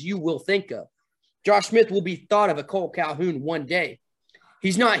guys you will think of. Josh Smith will be thought of a Cole Calhoun one day.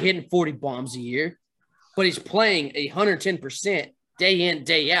 He's not hitting 40 bombs a year, but he's playing 110% day in,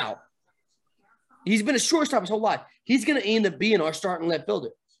 day out. He's been a shortstop his whole life. He's going to end up being our starting left fielder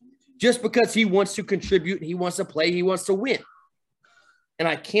just because he wants to contribute, he wants to play, he wants to win. And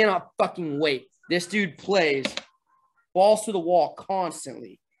I cannot fucking wait. This dude plays balls to the wall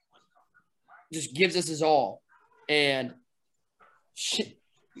constantly. Just gives us his all. And shit,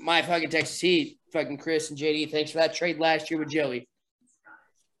 my fucking Texas Heat, fucking Chris and JD, thanks for that trade last year with Joey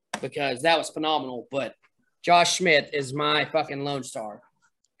because that was phenomenal. But Josh Smith is my fucking Lone Star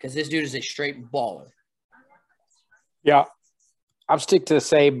because this dude is a straight baller. Yeah. I'll stick to the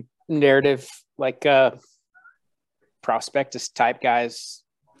same narrative, prospectus type guys.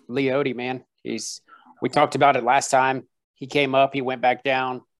 Leote, man. We talked about it last time. He came up, he went back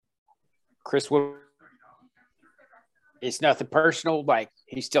down. Chris Wood. It's nothing personal.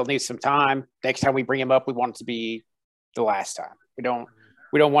 He still needs some time. Next time we bring him up, we want it to be the last time. We don't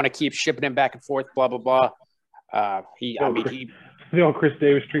want to keep shipping him back and forth, blah, blah, blah. The old Chris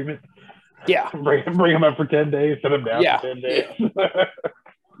Davis treatment. Yeah. Bring him up for 10 days, set him down for 10 days.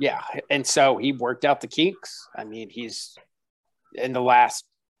 Yeah. And so he worked out the kinks. I mean, he's in the last,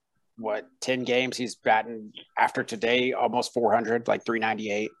 10 games, he's batting after today almost 400, like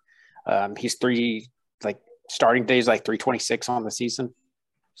 398. He's starting days like 326 on the season.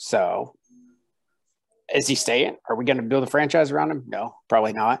 So is he staying? Are we going to build a franchise around him? No,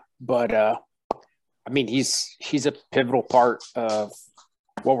 probably not. But I mean, he's a pivotal part of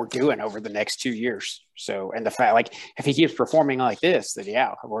what we're doing over the next 2 years. So, and the fact, like, if he keeps performing like this, then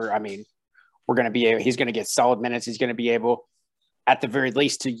we're going to be able, he's going to get solid minutes. He's going to be able, at the very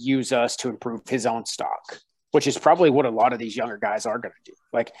least, to use us to improve his own stock, which is probably what a lot of these younger guys are going to do.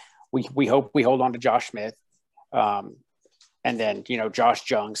 Like, we hope we hold on to Josh Smith, and then, Josh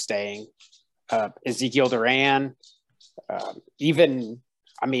Jung staying, Ezekiel Duran, we've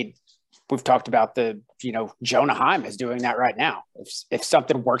talked about Jonah Heim is doing that right now. If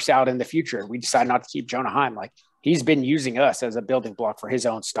something works out in the future and we decide not to keep Jonah Heim, like, he's been using us as a building block for his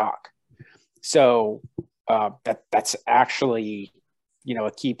own stock. So that's actually,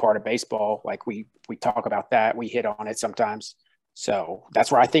 a key part of baseball. Like, we talk about that. We hit on it sometimes. So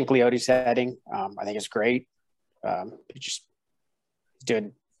that's where I think Leote's heading. I think it's great. He just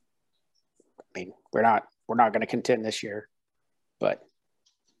did. I mean, we're not going to contend this year, but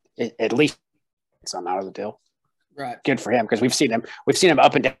at least I'm out of the deal. Right. Good for him, because we've seen him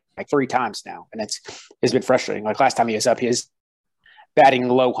up and down like 3 times now, and it's been frustrating. Like, last time he was up, he was batting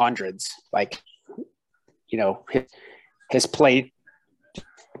low hundreds. Like, his plate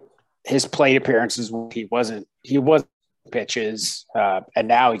appearances, he wasn't pitches, and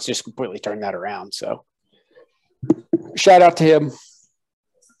now he's just completely turned that around. So shout out to him.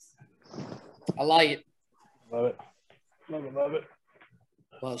 I like it. Love it. Love it.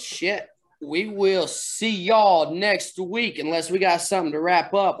 Well, shit. We will see y'all next week unless we got something to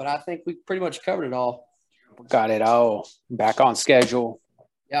wrap up, but I think we pretty much covered it all. Got it all back on schedule.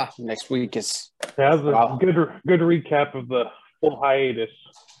 Yeah. Next week is a good recap of the full hiatus.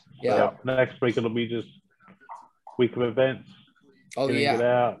 Yeah. So next week it'll be just week of events. Oh, getting yeah. it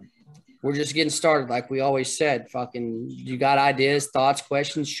out. We're just getting started, like we always said. Fucking, you got ideas, thoughts,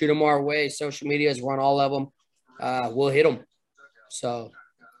 questions, shoot them our way. Social medias, run all of them. We'll hit them. So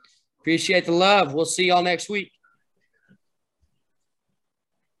appreciate the love. We'll see y'all next week.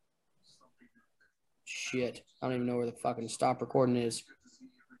 Shit. I don't even know where the fucking stop recording is.